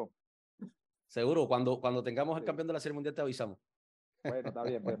activo. Seguro, cuando tengamos el campeón de la Serie Mundial te avisamos. Bueno, está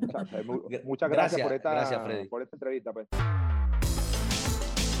bien, pues, muchas gracias por esta entrevista. Pues.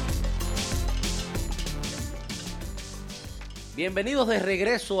 Bienvenidos de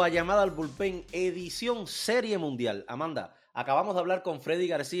regreso a Llamada al Bullpen, edición Serie Mundial. Amanda, acabamos de hablar con Freddy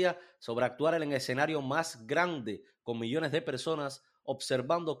García sobre actuar en el escenario más grande, con millones de personas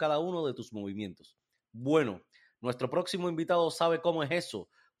observando cada uno de tus movimientos. Bueno, nuestro próximo invitado sabe cómo es eso,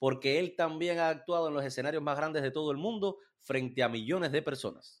 porque él también ha actuado en los escenarios más grandes de todo el mundo frente a millones de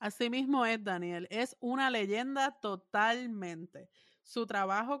personas. Así mismo es, Daniel. Es una leyenda totalmente. Su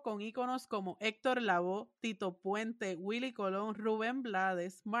trabajo con íconos como Héctor Lavoe, Tito Puente, Willy Colón, Rubén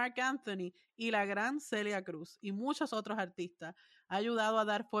Blades, Marc Anthony y la gran Celia Cruz y muchos otros artistas ha ayudado a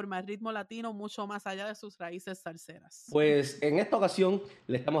dar forma al ritmo latino mucho más allá de sus raíces salseras. Pues en esta ocasión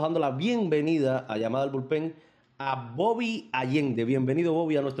le estamos dando la bienvenida a Llamada al Bullpen a Bobby Allende. Bienvenido,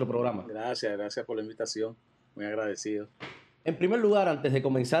 Bobby, a nuestro programa. Gracias por la invitación. Muy agradecido. En primer lugar, antes de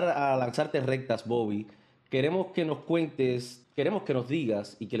comenzar a lanzarte rectas, Bobby, queremos que nos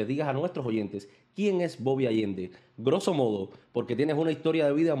digas y que le digas a nuestros oyentes quién es Bobby Allende, grosso modo, porque tienes una historia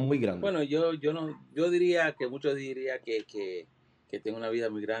de vida muy grande. Bueno, yo diría que muchos dirían que tengo una vida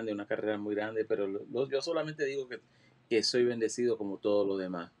muy grande, una carrera muy grande, pero yo solamente digo que soy bendecido como todos los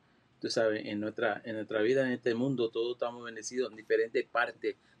demás. Tú sabes, en nuestra vida, en este mundo, todos estamos bendecidos en diferentes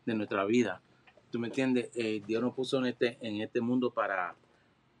partes de nuestra vida. ¿Tú me entiendes? Dios nos puso en este mundo para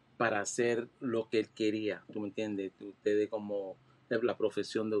hacer lo que Él quería. ¿Tú me entiendes? Ustedes como la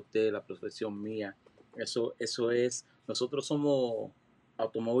profesión de usted, la profesión mía. Eso es, nosotros somos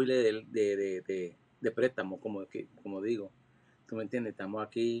automóviles de préstamo, como digo. ¿Tú me entiendes? Estamos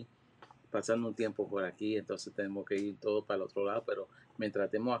aquí pasando un tiempo por aquí, entonces tenemos que ir todos para el otro lado, pero mientras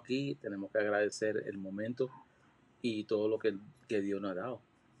estemos aquí tenemos que agradecer el momento y todo lo que Dios nos ha dado.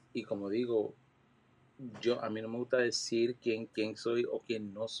 Y como digo, a mí no me gusta decir quién soy o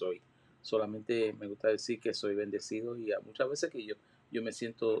quién no soy. Solamente me gusta decir que soy bendecido y muchas veces que yo me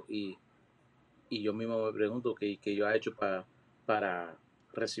siento y yo mismo me pregunto qué yo he hecho para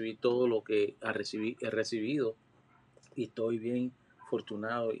recibir todo lo que he recibido, y estoy bien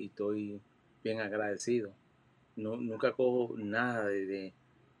afortunado y estoy bien agradecido. No, nunca cojo nada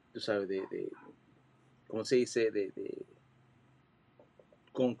tú sabes, ¿cómo se dice?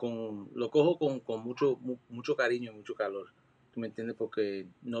 Lo cojo con mucho cariño y mucho calor. ¿Tú me entiendes? Porque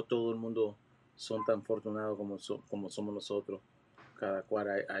no todo el mundo son tan afortunados como somos nosotros. Cada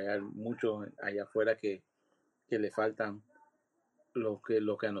cual hay muchos allá afuera que le faltan lo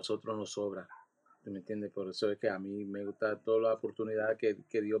que a nosotros nos sobra. ¿Tú me entiendes? Por eso es que a mí me gusta toda la oportunidad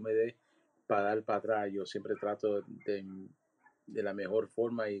que Dios me dé para dar para atrás. Yo siempre trato de la mejor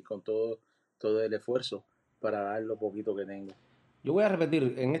forma y con todo el esfuerzo para dar lo poquito que tengo. Yo voy a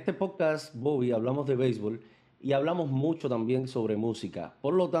repetir, en este podcast, Bobby, hablamos de béisbol y hablamos mucho también sobre música.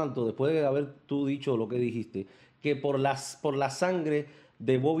 Por lo tanto, después de haber tú dicho lo que dijiste, que por la sangre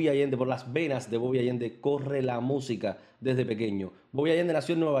de Bobby Allende, por las venas de Bobby Allende, corre la música desde pequeño. Bobby Allende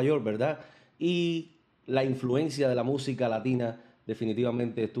nació en Nueva York, ¿verdad? Y la influencia de la música latina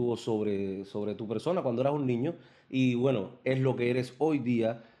definitivamente estuvo sobre tu persona cuando eras un niño. Y bueno, es lo que eres hoy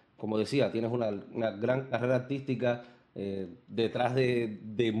día. Como decía, tienes una gran carrera artística detrás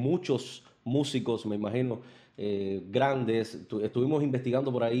de muchos músicos, me imagino, grandes. Estuvimos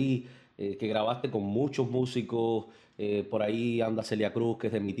investigando por ahí que grabaste con muchos músicos. Por ahí anda Celia Cruz, que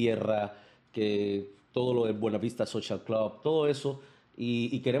es de mi tierra, que todo lo de Buena Vista Social Club, todo eso.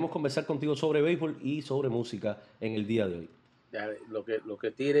 Y queremos conversar contigo sobre béisbol y sobre música en el día de hoy. Ya, lo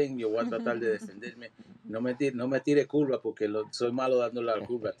que tiren, yo voy a tratar de defenderme. No me tire curva porque soy malo dándole la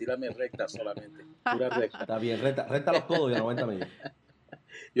curva. Tírame recta solamente, pura recta. Está bien, rétalos todos y a 90 millas.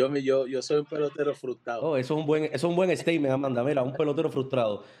 Yo soy un pelotero frustrado. Oh, eso es un buen statement, Amanda. Mira, un pelotero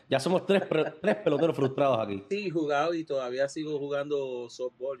frustrado. Ya somos tres peloteros frustrados aquí. Sí, jugado y todavía sigo jugando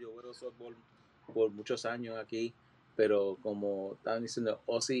softball. Yo juego softball por muchos años aquí, pero como estaban diciendo,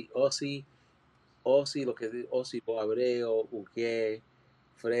 Ozzy, Abreu, Uque,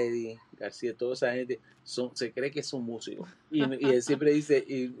 Freddy, García, toda esa gente se cree que son músicos. Y él siempre dice,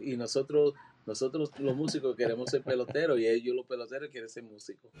 y nosotros los músicos queremos ser peloteros y ellos los peloteros quieren ser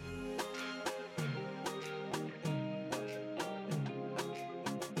músicos.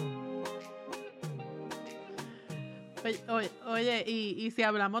 Oye, y si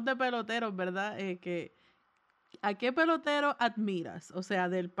hablamos de peloteros, ¿verdad? ¿A qué pelotero admiras? O sea,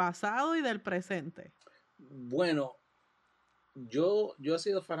 del pasado y del presente. Bueno, yo he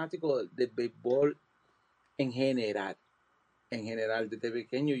sido fanático del béisbol en general. Desde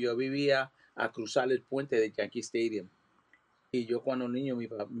pequeño yo vivía a cruzar el puente de Yankee Stadium. Y yo cuando niño,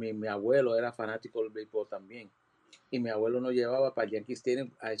 mi abuelo era fanático del béisbol también. Y mi abuelo nos llevaba para Yankee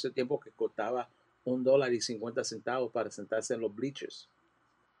Stadium a ese tiempo que costaba $1.50 para sentarse en los bleachers.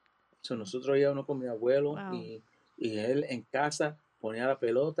 Nosotros íbamos con mi abuelo. Wow. Y él en casa ponía la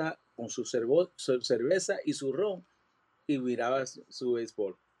pelota con su cerveza y su ron y miraba su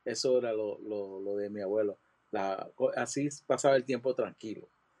béisbol. Eso era lo de mi abuelo. Así pasaba el tiempo tranquilo.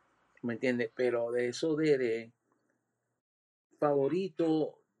 ¿Me entiendes? Pero de eso de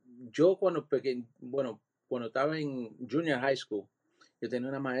favorito, yo cuando estaba en junior high school, yo tenía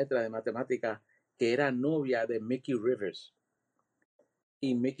una maestra de matemáticas que era novia de Mickey Rivers.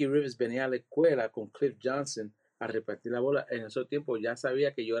 Y Mickey Rivers venía a la escuela con Cliff Johnson a repartir la bola. En ese tiempo ya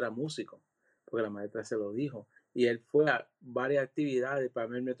sabía que yo era músico, porque la maestra se lo dijo. Y él fue a varias actividades para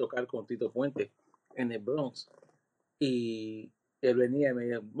verme tocar con Tito Puente en el Bronx. Y él venía y me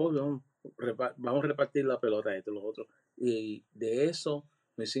decía, vamos a repartir la pelota, esto y los otros. Y de eso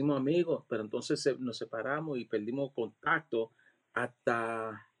nos hicimos amigos, pero entonces nos separamos y perdimos contacto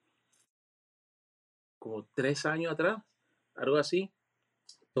hasta como 3 años atrás, algo así.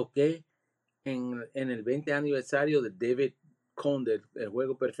 Toqué en el 20 aniversario de David Cohn, del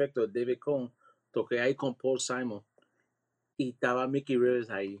juego perfecto de David Cohn. Toqué ahí con Paul Simon y estaba Mickey Rivers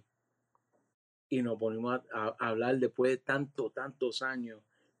ahí. Y nos ponimos a hablar después de tantos años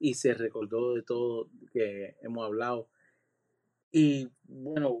y se recordó de todo que hemos hablado. Y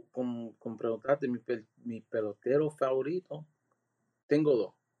bueno, con preguntarte mi pelotero favorito, tengo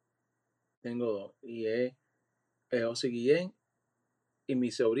dos. Y es José Guillén y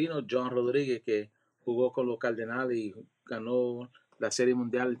mi sobrino John Rodríguez, que jugó con los Cardenales y ganó la Serie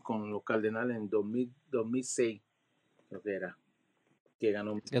Mundial con los Cardenales en 2006, creo que era, que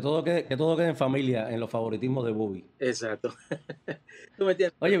ganó. Que todo quede en familia, en los favoritismos de Bobby. Exacto. ¿Tú me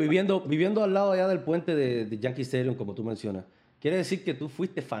entiendes? Oye, viviendo al lado allá del puente de Yankee Stadium, como tú mencionas, quiere decir que tú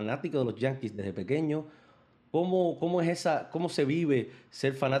fuiste fanático de los Yankees desde pequeño. ¿Cómo se vive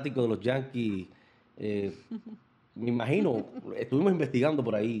ser fanático de los Yankees? Me imagino, estuvimos investigando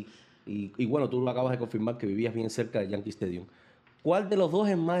por ahí y bueno, tú lo acabas de confirmar que vivías bien cerca de Yankee Stadium. ¿Cuál de los dos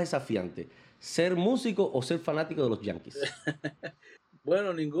es más desafiante? ¿Ser músico o ser fanático de los Yankees?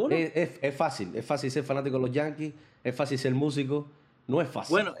 Bueno, ninguno. Es fácil ser fanático de los Yankees, es fácil ser músico, no es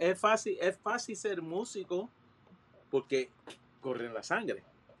fácil. Bueno, es fácil ser músico porque corre en la sangre.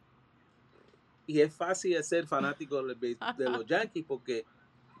 Y es fácil ser fanático de los Yankees porque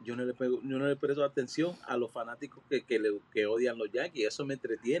yo no le presto atención a los fanáticos que odian los Yankees. Eso me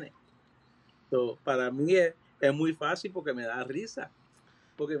entretiene. So, para mí es muy fácil porque me da risa.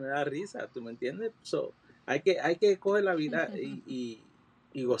 ¿Tú me entiendes? So, hay que coger la vida y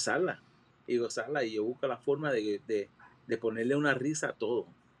gozarla. Y yo busco la forma de ponerle una risa a todo.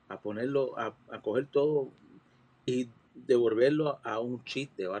 A coger todo y devolverlo a un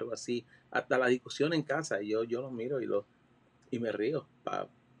chiste o algo así. Hasta la discusión en casa, yo lo miro y me río.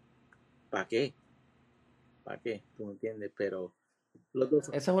 ¿Para qué? ¿Tú me entiendes? Pero los dos...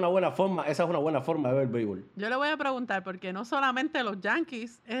 Esa es una buena forma de ver el béisbol. Yo le voy a preguntar, porque no solamente los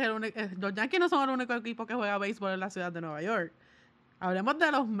Yankees, los Yankees no son el único equipo que juega béisbol en la ciudad de Nueva York. Hablemos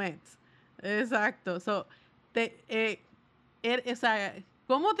de los Mets. Exacto.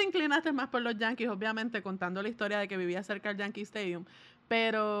 ¿Cómo te inclinaste más por los Yankees? Obviamente contando la historia de que vivía cerca del Yankee Stadium,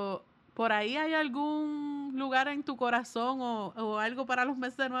 pero ¿por ahí hay algún lugar en tu corazón o algo para los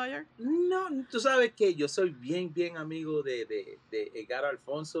Mets de Nueva York? No, tú sabes que yo soy bien amigo de Edgar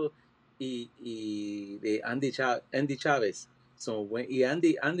Alfonso y de Andy Chávez. Y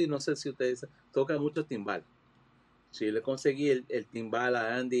Andy, no sé si ustedes toca mucho timbal. Sí, le conseguí el timbal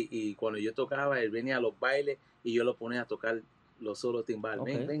a Andy y cuando yo tocaba, él venía a los bailes y yo lo ponía a tocar los solos timbal.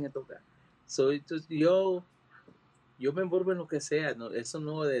 Okay. Ven a tocar. Yo me envuelvo en lo que sea. No, eso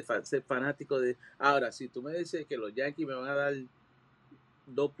no de ser fanático de... Ahora, si tú me dices que los Yankees me van a dar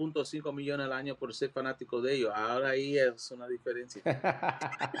 2.5 millones al año por ser fanático de ellos, ahora ahí es una diferencia.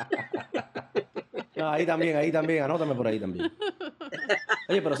 No, ahí también, anótame por ahí también.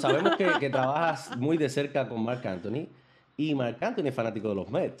 Oye, pero sabemos que trabajas muy de cerca con Marc Anthony y Marc Anthony es fanático de los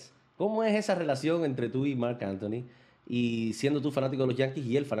Mets. ¿Cómo es esa relación entre tú y Marc Anthony? Y siendo tú fanático de los Yankees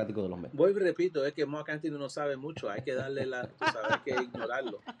y él fanático de los Mets. Voy y repito, es que Marc Anthony no sabe mucho, hay que darle hay que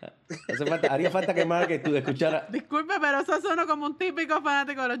ignorarlo. Haría falta que Marc escuchara. Disculpe, pero eso suena como un típico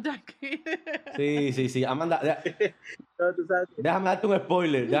fanático de los Yankees. Sí. Amanda, déjame darte un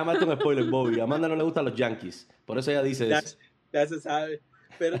spoiler, Bobby. A Amanda no le gustan los Yankees, por eso ella dice eso. Ya se sabe.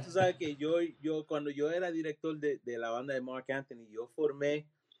 Pero tú sabes que yo cuando yo era director de la banda de Marc Anthony, yo formé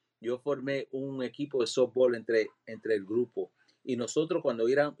un equipo de softball entre el grupo. Y nosotros cuando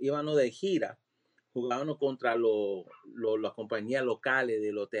íbamos de gira, jugábamos contra las compañías locales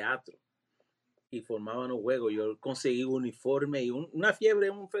de los teatros. Y formábamos juegos. Yo conseguí un uniforme y una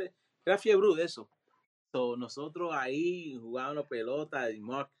fiebre, era fiebre de eso. So, nosotros ahí jugábamos pelota y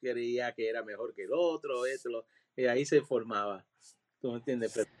Marc creía que era mejor que el otro. Y ahí se formaba. ¿Tú me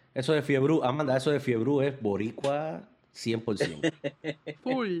entiendes? Pero... Eso de fiebre, Amanda, es boricua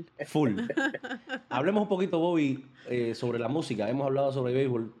 100%. Full. Hablemos un poquito, Bobby, sobre la música. Hemos hablado sobre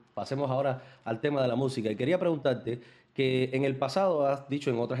béisbol. Pasemos ahora al tema de la música. Y quería preguntarte que en el pasado has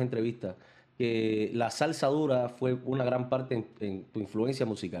dicho en otras entrevistas que la salsa dura fue una gran parte en tu influencia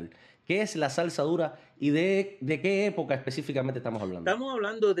musical. ¿Qué es la salsa dura y de qué época específicamente estamos hablando? Estamos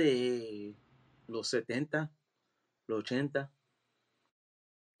hablando de los 70, los 80.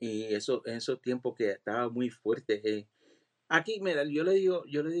 Y esos tiempos que estaba muy fuerte. Aquí, mira, yo le digo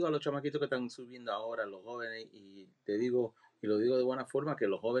a los chamaquitos que están subiendo ahora, los jóvenes, y lo digo de buena forma, que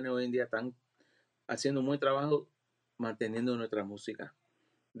los jóvenes hoy en día están haciendo un buen trabajo manteniendo nuestra música.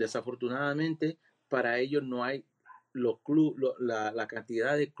 Desafortunadamente, para ellos no hay los clubes, la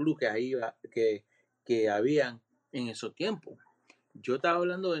cantidad de clubes que habían en esos tiempos. Yo estaba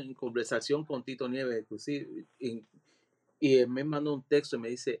hablando en conversación con Tito Nieves, inclusive, y él me mandó un texto y me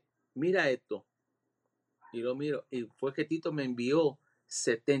dice, mira esto. Y lo miro. Y fue que Tito me envió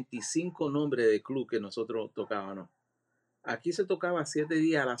 75 nombres de club que nosotros tocábamos. Aquí se tocaba 7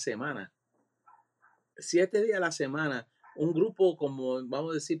 días a la semana. 7 días a la semana un grupo como,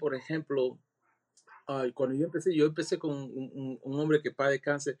 vamos a decir, por ejemplo, cuando yo empecé con un hombre que padece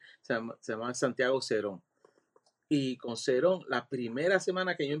cáncer, se llama Santiago Cerón. Y con Cerón, la primera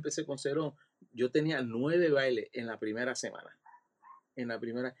semana que yo empecé con Cerón, yo tenía 9 bailes en la primera semana.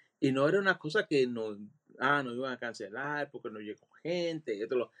 Y no era una cosa que no iban a cancelar porque no llegó gente.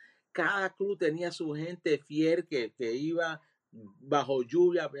 Cada club tenía su gente fiel que iba bajo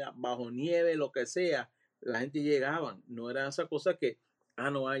lluvia, bajo nieve, lo que sea. La gente llegaba. No era esa cosa que,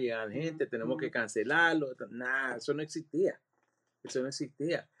 no va a llegar gente, tenemos que cancelarlo. Nada, eso no existía.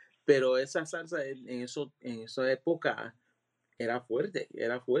 Pero esa salsa en esa época era fuerte.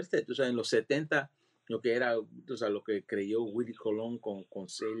 Entonces, en los 70, lo que era, lo que creyó Willy Colón con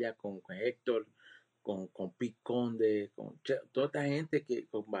Celia, con Héctor, con Pete Conde, con toda esta gente,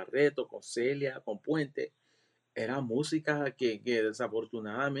 con Barreto, con Celia, con Puente, era música que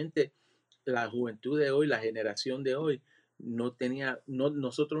desafortunadamente la juventud de hoy, la generación de hoy,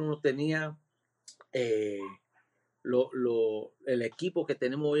 nosotros no tenía el equipo que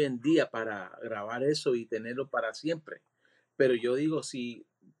tenemos hoy en día para grabar eso y tenerlo para siempre. Pero yo digo, si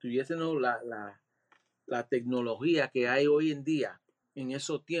tuviésemos la tecnología que hay hoy en día, en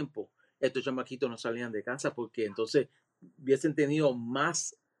esos tiempos, estos chamaquitos no salían de casa porque entonces hubiesen tenido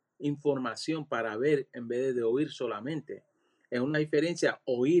más información para ver en vez de oír solamente. Es una diferencia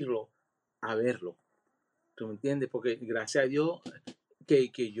oírlo a verlo. ¿Tú me entiendes? Porque gracias a Dios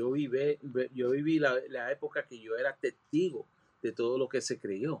que yo viví la época que yo era testigo de todo lo que se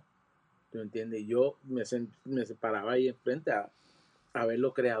creyó. ¿Tú me entiendes? Yo me separaba ahí enfrente a ver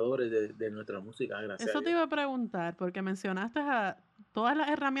los creadores de nuestra música, gracias a Eso Dios. te iba a preguntar, porque mencionaste a todas las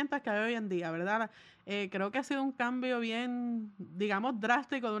herramientas que hay hoy en día, ¿verdad? Creo que ha sido un cambio bien, digamos,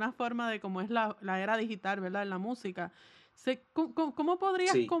 drástico de una forma de cómo es la era digital, ¿verdad? En la música. ¿Cómo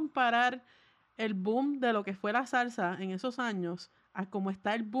podrías Sí. comparar el boom de lo que fue la salsa en esos años a cómo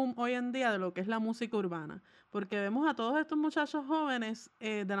está el boom hoy en día de lo que es la música urbana? Porque vemos a todos estos muchachos jóvenes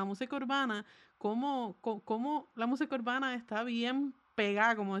de la música urbana, cómo la música urbana está bien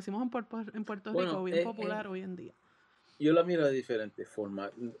pegada, como decimos en Puerto Bueno, Rico, bien popular hoy en día. Yo la miro de diferentes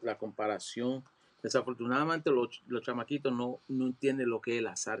formas. La comparación, desafortunadamente los chamaquitos no entienden lo que es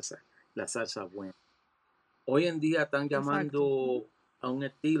la salsa buena. Hoy en día están llamando a un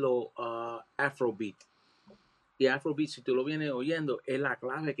estilo Afrobeat. Y Afrobeat, si tú lo vienes oyendo, es la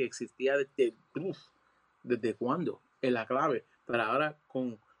clave que existía ¿desde cuándo? Es la clave. Pero ahora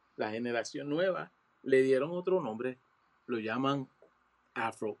con la generación nueva le dieron otro nombre, lo llaman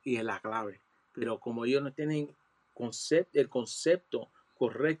Afro y es la clave. Pero como ellos no tienen el concepto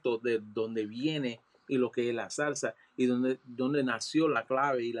correcto de dónde viene y lo que es la salsa y dónde nació la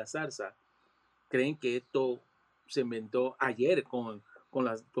clave y la salsa, creen que esto se inventó ayer con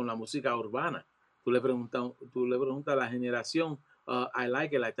la música urbana. Tú le preguntas a la generación, I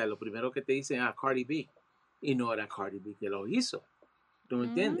like it like that. Lo primero que te dicen, Cardi B. Y no era Cardi B que lo hizo. ¿Tú me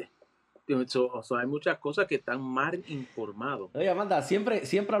entiendes? Hay muchas cosas que están mal informados. Oye, Amanda, siempre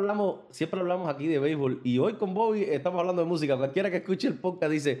hablamos aquí de béisbol y hoy con Bobby estamos hablando de música. Cualquiera que escuche el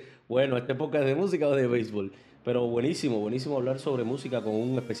podcast dice, bueno, este podcast es de música o de béisbol. Pero buenísimo hablar sobre música con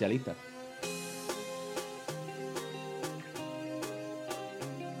un especialista.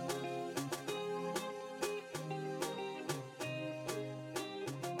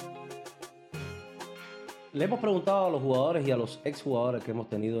 Le hemos preguntado a los jugadores y a los exjugadores que hemos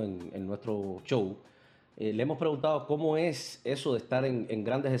tenido en nuestro show, le hemos preguntado cómo es eso de estar en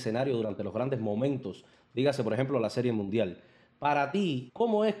grandes escenarios durante los grandes momentos, dígase por ejemplo la Serie Mundial. Para ti,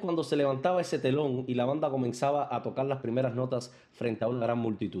 ¿cómo es cuando se levantaba ese telón y la banda comenzaba a tocar las primeras notas frente a una gran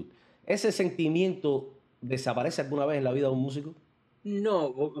multitud? ¿Ese sentimiento desaparece alguna vez en la vida de un músico?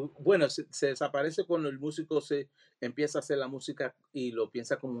 No, bueno, se desaparece cuando el músico se empieza a hacer la música y lo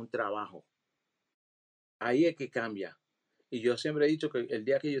piensa como un trabajo. Ahí es que cambia. Y yo siempre he dicho que el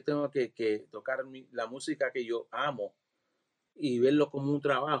día que yo tengo que tocar la música que yo amo y verlo como un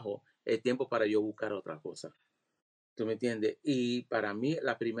trabajo, es tiempo para yo buscar otra cosa. ¿Tú me entiendes? Y para mí,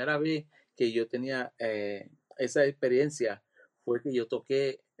 la primera vez que yo tenía esa experiencia fue que yo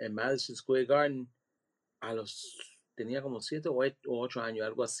toqué en Madison Square Garden tenía como 7 o 8 años,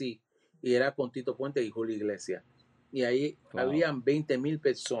 algo así. Y era con Tito Puente y Julio Iglesias. Y ahí habían 20,000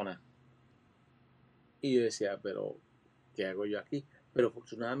 personas. Y yo decía, pero, ¿qué hago yo aquí? Pero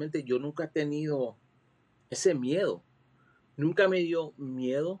afortunadamente yo nunca he tenido ese miedo. Nunca me dio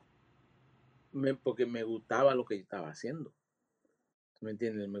miedo porque me gustaba lo que yo estaba haciendo. ¿Me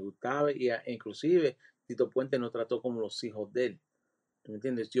entiendes? Me gustaba y inclusive Tito Puente nos trató como los hijos de él. ¿Me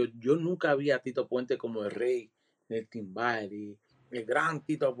entiendes? Yo nunca vi a Tito Puente como el rey, el timbal el gran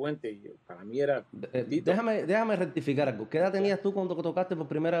Tito Puente. Para mí era Tito. Déjame rectificar algo. ¿Qué edad tenías tú cuando tocaste por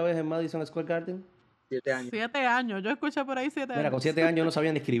primera vez en Madison Square Garden? 7 años. 7 años. Yo escuché por ahí 7 años. Mira, con 7 años no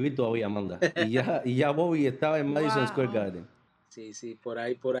sabían escribir todavía, Amanda. Y ya Bobby estaba en Madison Square Garden. Sí, por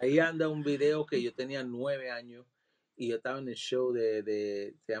ahí anda un video que yo tenía 9 años y yo estaba en el show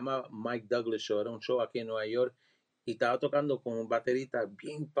se llama Mike Douglas Show, era un show aquí en Nueva York y estaba tocando con un baterista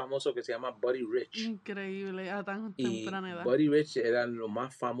bien famoso que se llama Buddy Rich. Increíble, a tan Y temprana edad. Buddy Rich era lo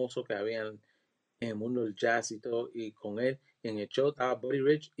más famoso que había en el mundo del jazz y todo, y con él en el show estaba Buddy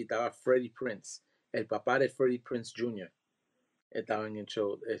Rich y estaba Freddie Prinze, el papá de Freddie Prinze Jr. Estaba en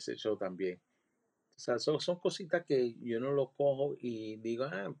ese show también. O sea, son cositas que yo no lo cojo y digo,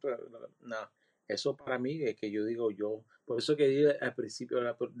 no, eso para mí es que yo digo por eso que dije al principio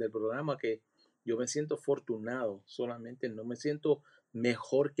del programa que yo me siento afortunado, solamente no me siento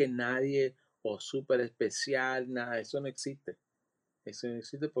mejor que nadie o súper especial, nada, eso no existe. Eso no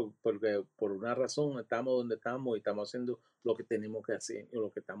existe porque por una razón estamos donde estamos y estamos haciendo lo que tenemos que hacer y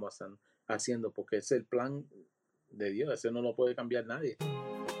lo que estamos haciendo, porque es el plan de Dios, eso no lo puede cambiar nadie.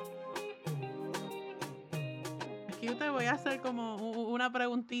 Aquí te voy a hacer como una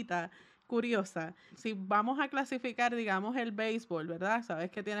preguntita curiosa. Si vamos a clasificar, digamos, el béisbol, ¿verdad? Sabes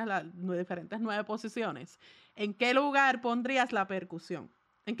que tienes las diferentes 9 posiciones. ¿En qué lugar pondrías la percusión?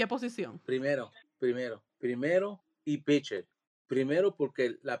 ¿En qué posición? Primero y pitcher. Primero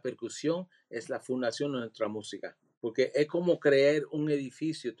porque la percusión es la fundación de nuestra música. Porque es como crear un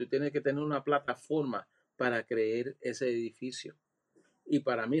edificio. Tú tienes que tener una plataforma para crear ese edificio. Y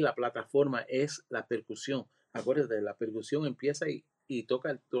para mí la plataforma es la percusión. Acuérdate, la percusión empieza y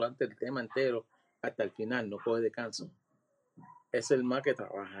toca durante el tema entero hasta el final, no coge descanso. Es el más que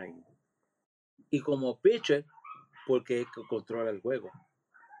trabaja ahí. Y como pitcher, porque es que controla el juego.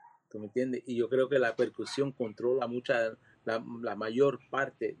 ¿Tú me entiendes? Y yo creo que la percusión controla la mayor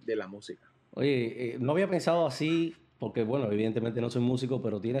parte de la música. Oye, no había pensado así, porque bueno, evidentemente no soy músico,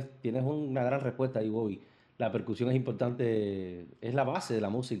 pero tienes una gran respuesta ahí, Bobby. La percusión es importante, es la base de la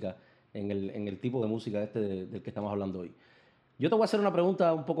música en el tipo de música del que estamos hablando hoy. Yo te voy a hacer una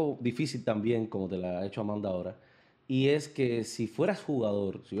pregunta un poco difícil también, como te la ha hecho Amanda ahora, y es que si fueras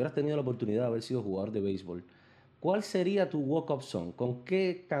jugador, si hubieras tenido la oportunidad de haber sido jugador de béisbol, ¿cuál sería tu walk-up song? ¿Con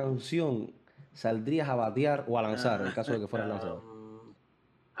qué canción saldrías a batear o a lanzar, en caso de que fueras lanzador?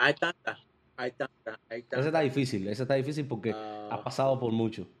 Hay tantas. Esa está difícil porque has pasado por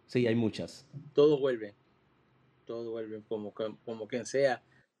mucho. Sí, hay muchas. Todos vuelven, como quien sea,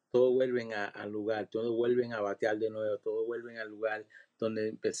 todos vuelven al lugar, todos vuelven a batear de nuevo, todos vuelven al lugar donde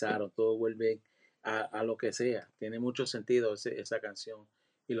empezaron, todos vuelven a lo que sea. Tiene mucho sentido esa canción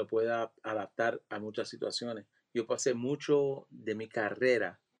y lo puede adaptar a muchas situaciones. Yo pasé mucho de mi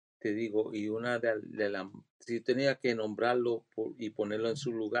carrera, te digo, y una si tenía que nombrarlo y ponerlo en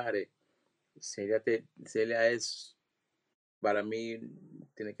sus lugares, Celia es, para mí,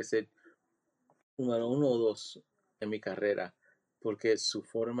 tiene que ser número 1 o 2 en mi carrera, porque su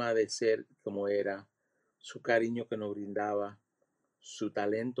forma de ser como era, su cariño que nos brindaba, su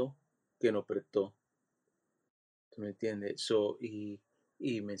talento que nos prestó. ¿Tú me entiendes?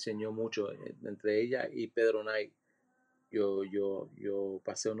 Y me enseñó mucho entre ella y Pedro Knight. Yo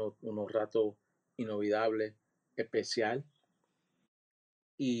pasé unos ratos inolvidables, especial,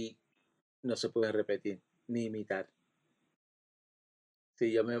 y no se puede repetir ni imitar.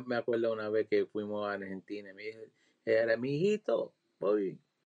 Sí, yo me acuerdo una vez que fuimos a Argentina, me dijo, era mi hijito, voy,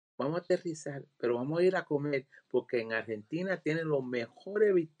 vamos a aterrizar, pero vamos a ir a comer, porque en Argentina tienen los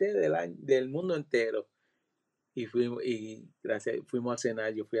mejores bistecs del mundo entero. Y fuimos a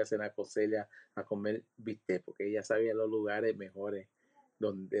cenar, yo fui a cenar con Celia a comer bistec, porque ella sabía los lugares mejores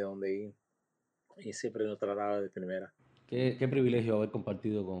de donde ir. Y siempre nos trataba de primera. Qué privilegio haber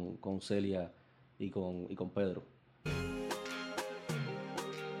compartido con Celia y con Pedro.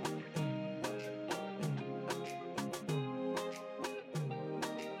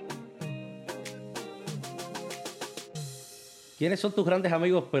 ¿Quiénes son tus grandes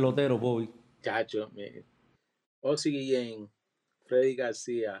amigos peloteros, Bobby? Chacho, Ozzy Guillén, Freddy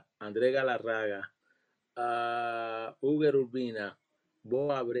García, Andrés Galarraga, Uber Urbina,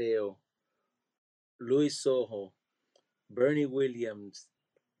 Bo Abreu, Luis Sojo, Bernie Williams,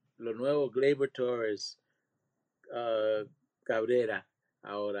 los nuevos Gleyber Torres, Cabrera,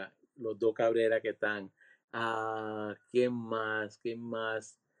 ahora, los 2 Cabrera que están. ¿Quién más?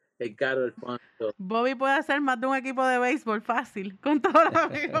 Edgardo Alfonso. Bobby puede hacer más de un equipo de béisbol fácil, con todos los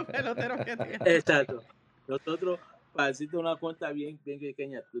amigos peloteros que tiene. Exacto. Nosotros, para decirte una cuenta bien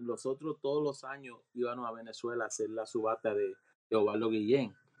pequeña, nosotros todos los años íbamos a Venezuela a hacer la subasta de Osvaldo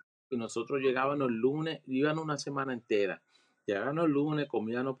Guillén. Y nosotros llegábamos el lunes, íbamos una semana entera. Llegábamos el lunes,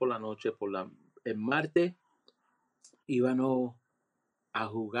 comíamos por la noche, el martes íbamos a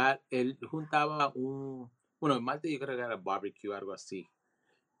jugar. Él juntaba el martes yo creo que era barbecue, algo así.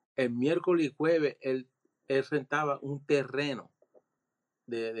 El miércoles y jueves él rentaba un terreno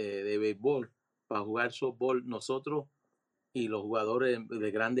de béisbol para jugar softball. Nosotros y los jugadores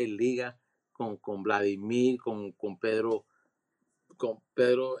de grandes ligas con Vladimir, con Pedro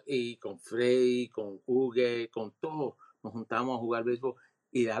y con Freddy, con Hugue, con todos, nos juntamos a jugar béisbol.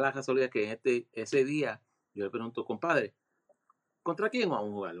 Y da la casualidad que ese día yo le pregunto, compadre, ¿contra quién vamos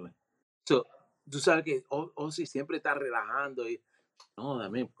a jugar, güey? Tú sabes que Ozzy siempre está relajando y no,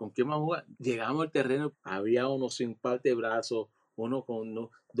 dame, ¿con quién vamos a jugar? Llegamos al terreno, había uno sin parte de brazos, uno con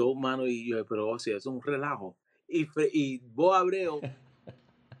dos manos y yo, pero Ozzy, eso es un relajo. Y vos, Abreu,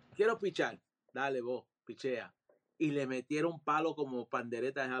 quiero pichar, dale vos, pichea. Y le metieron palo como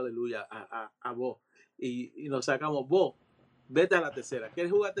pandereta de aleluya a vos. Y nos sacamos, vos, vete a la tercera.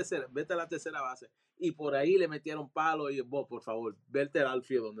 ¿Quieres jugar tercera? Vete a la tercera base. Y por ahí le metieron palo y vos, por favor, vete al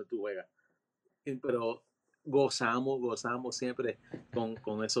outfield donde tú juegas. Pero gozamos siempre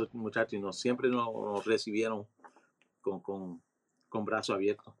con esos muchachos y siempre nos recibieron con brazos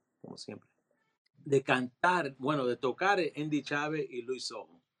abiertos, como siempre. De cantar, de tocar Andy Chávez y Luis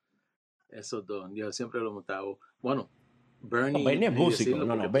Sojo. Esos dos, yo siempre lo montaba. Bueno, Bernie. Bernie es músico,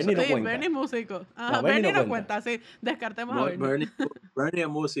 Bernie no cuenta. Bernie es músico. Ajá, Bernie no cuenta, sí, descartemos a Bernie. Bernie es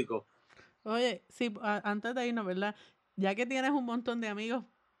músico. Oye, sí, antes de irnos, ¿verdad? Ya que tienes un montón de amigos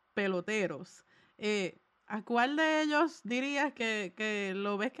peloteros, ¿a cuál de ellos dirías que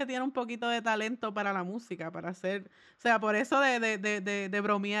lo ves que tiene un poquito de talento para la música, para hacer, o sea, por eso de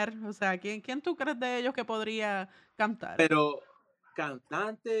bromear, o sea, ¿quién tú crees de ellos que podría cantar? Pero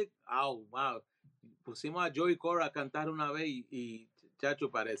cantante, wow, pusimos a Joey Cora a cantar una vez y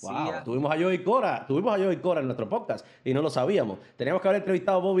chacho, parecía. Wow, tuvimos a Joey Cora en nuestro podcast y no lo sabíamos. Teníamos que haber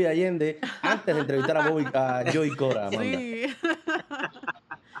entrevistado a Bobby Allende antes de entrevistar a Joey Cora, Amanda. Sí.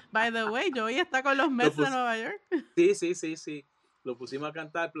 By the way, Joey está con los Mets de Nueva York. Sí. Lo pusimos a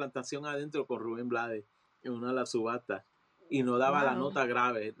cantar Plantación Adentro con Rubén Blades en una de las subastas y nos daba la nota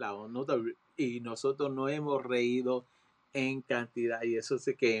grave, y nosotros nos hemos reído en cantidad y eso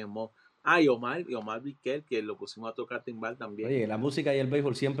se quemó. Y Omar Vizquel, que lo pusimos a tocar timbal también. Oye, la música y el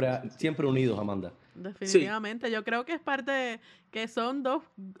béisbol siempre unidos, Amanda. Definitivamente, sí. Yo creo que es parte que son dos,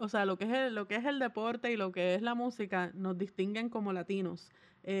 o sea, lo que es el deporte y lo que es la música nos distinguen como latinos.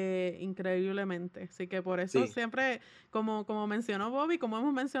 Increíblemente, así que por eso siempre, como mencionó Bobby, como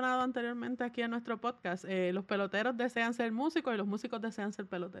hemos mencionado anteriormente aquí en nuestro podcast, los peloteros desean ser músicos y los músicos desean ser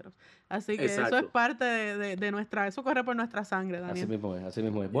peloteros, así que eso es parte de nuestra, eso corre por nuestra sangre, Daniel. Así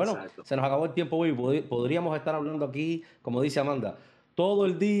mismo es. Bueno, se nos acabó el tiempo, Bobby. Podríamos estar hablando aquí, como dice Amanda, todo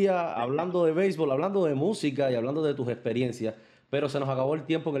el día hablando de béisbol, hablando de música y hablando de tus experiencias, pero se nos acabó el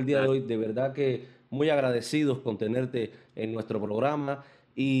tiempo en el día de hoy. De verdad que muy agradecidos con tenerte en nuestro programa.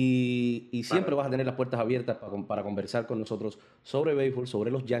 Y siempre vas a tener las puertas abiertas para conversar con nosotros sobre béisbol, sobre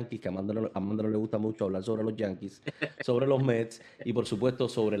los Yankees, que a Amanda no le gusta mucho hablar sobre los Yankees, sobre los Mets y por supuesto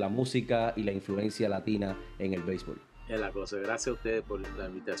sobre la música y la influencia latina en el béisbol. Es la cosa. Gracias a ustedes por la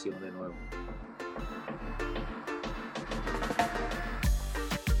invitación de nuevo.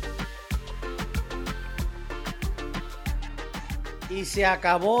 Y se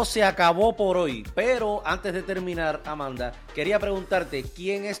acabó por hoy. Pero antes de terminar, Amanda, quería preguntarte,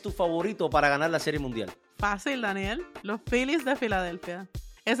 ¿quién es tu favorito para ganar la Serie Mundial? Fácil, Daniel. Los Phillies de Filadelfia.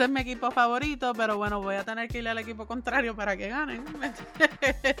 Ese es mi equipo favorito, pero bueno, voy a tener que irle al equipo contrario para que ganen.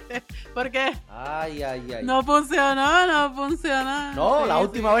 Porque no funcionó. No, la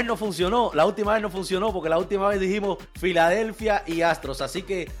última vez no funcionó. Porque la última vez dijimos Filadelfia y Astros. Así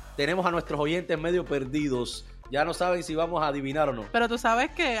que tenemos a nuestros oyentes medio perdidos. Ya no saben si vamos a adivinar o no. Pero tú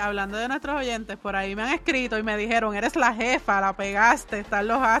sabes que, hablando de nuestros oyentes, por ahí me han escrito y me dijeron, eres la jefa, la pegaste, están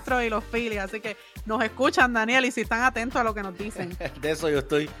los Astros y los Phillies, así que nos escuchan, Daniel, y si están atentos a lo que nos dicen. De eso yo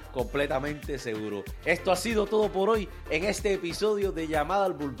estoy completamente seguro. Esto ha sido todo por hoy en este episodio de Llamada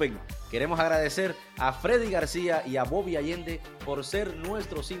al Bullpen. Queremos agradecer a Freddy García y a Bobby Allende por ser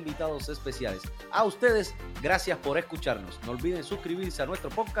nuestros invitados especiales. A ustedes, gracias por escucharnos. No olviden suscribirse a nuestro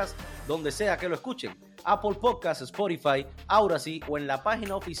podcast donde sea que lo escuchen. Apple Podcasts, Spotify, Audacity o en la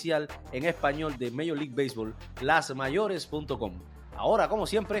página oficial en español de Major League Baseball, lasmayores.com. Ahora, como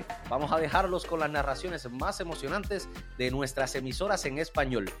siempre, vamos a dejarlos con las narraciones más emocionantes de nuestras emisoras en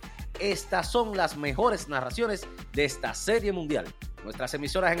español. Estas son las mejores narraciones de esta Serie Mundial. Nuestras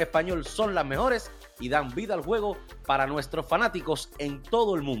emisoras en español son las mejores y dan vida al juego para nuestros fanáticos en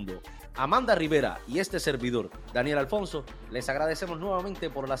todo el mundo. Amanda Rivera y este servidor, Daniel Alfonso, les agradecemos nuevamente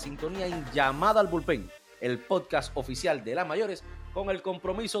por la sintonía en Llamada al Bullpen. el podcast oficial de las mayores, con el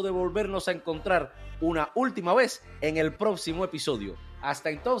compromiso de volvernos a encontrar una última vez en el próximo episodio. Hasta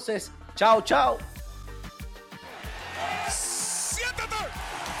entonces, chao, chao. ¡Siéntate!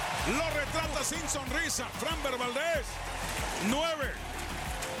 Lo retrata sin sonrisa Framber Valdez. 9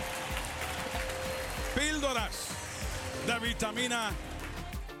 píldoras de vitamina.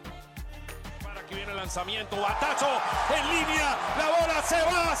 Para que viene el lanzamiento, batazo en línea, la bola se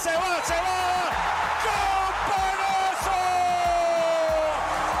va. ¡Gol!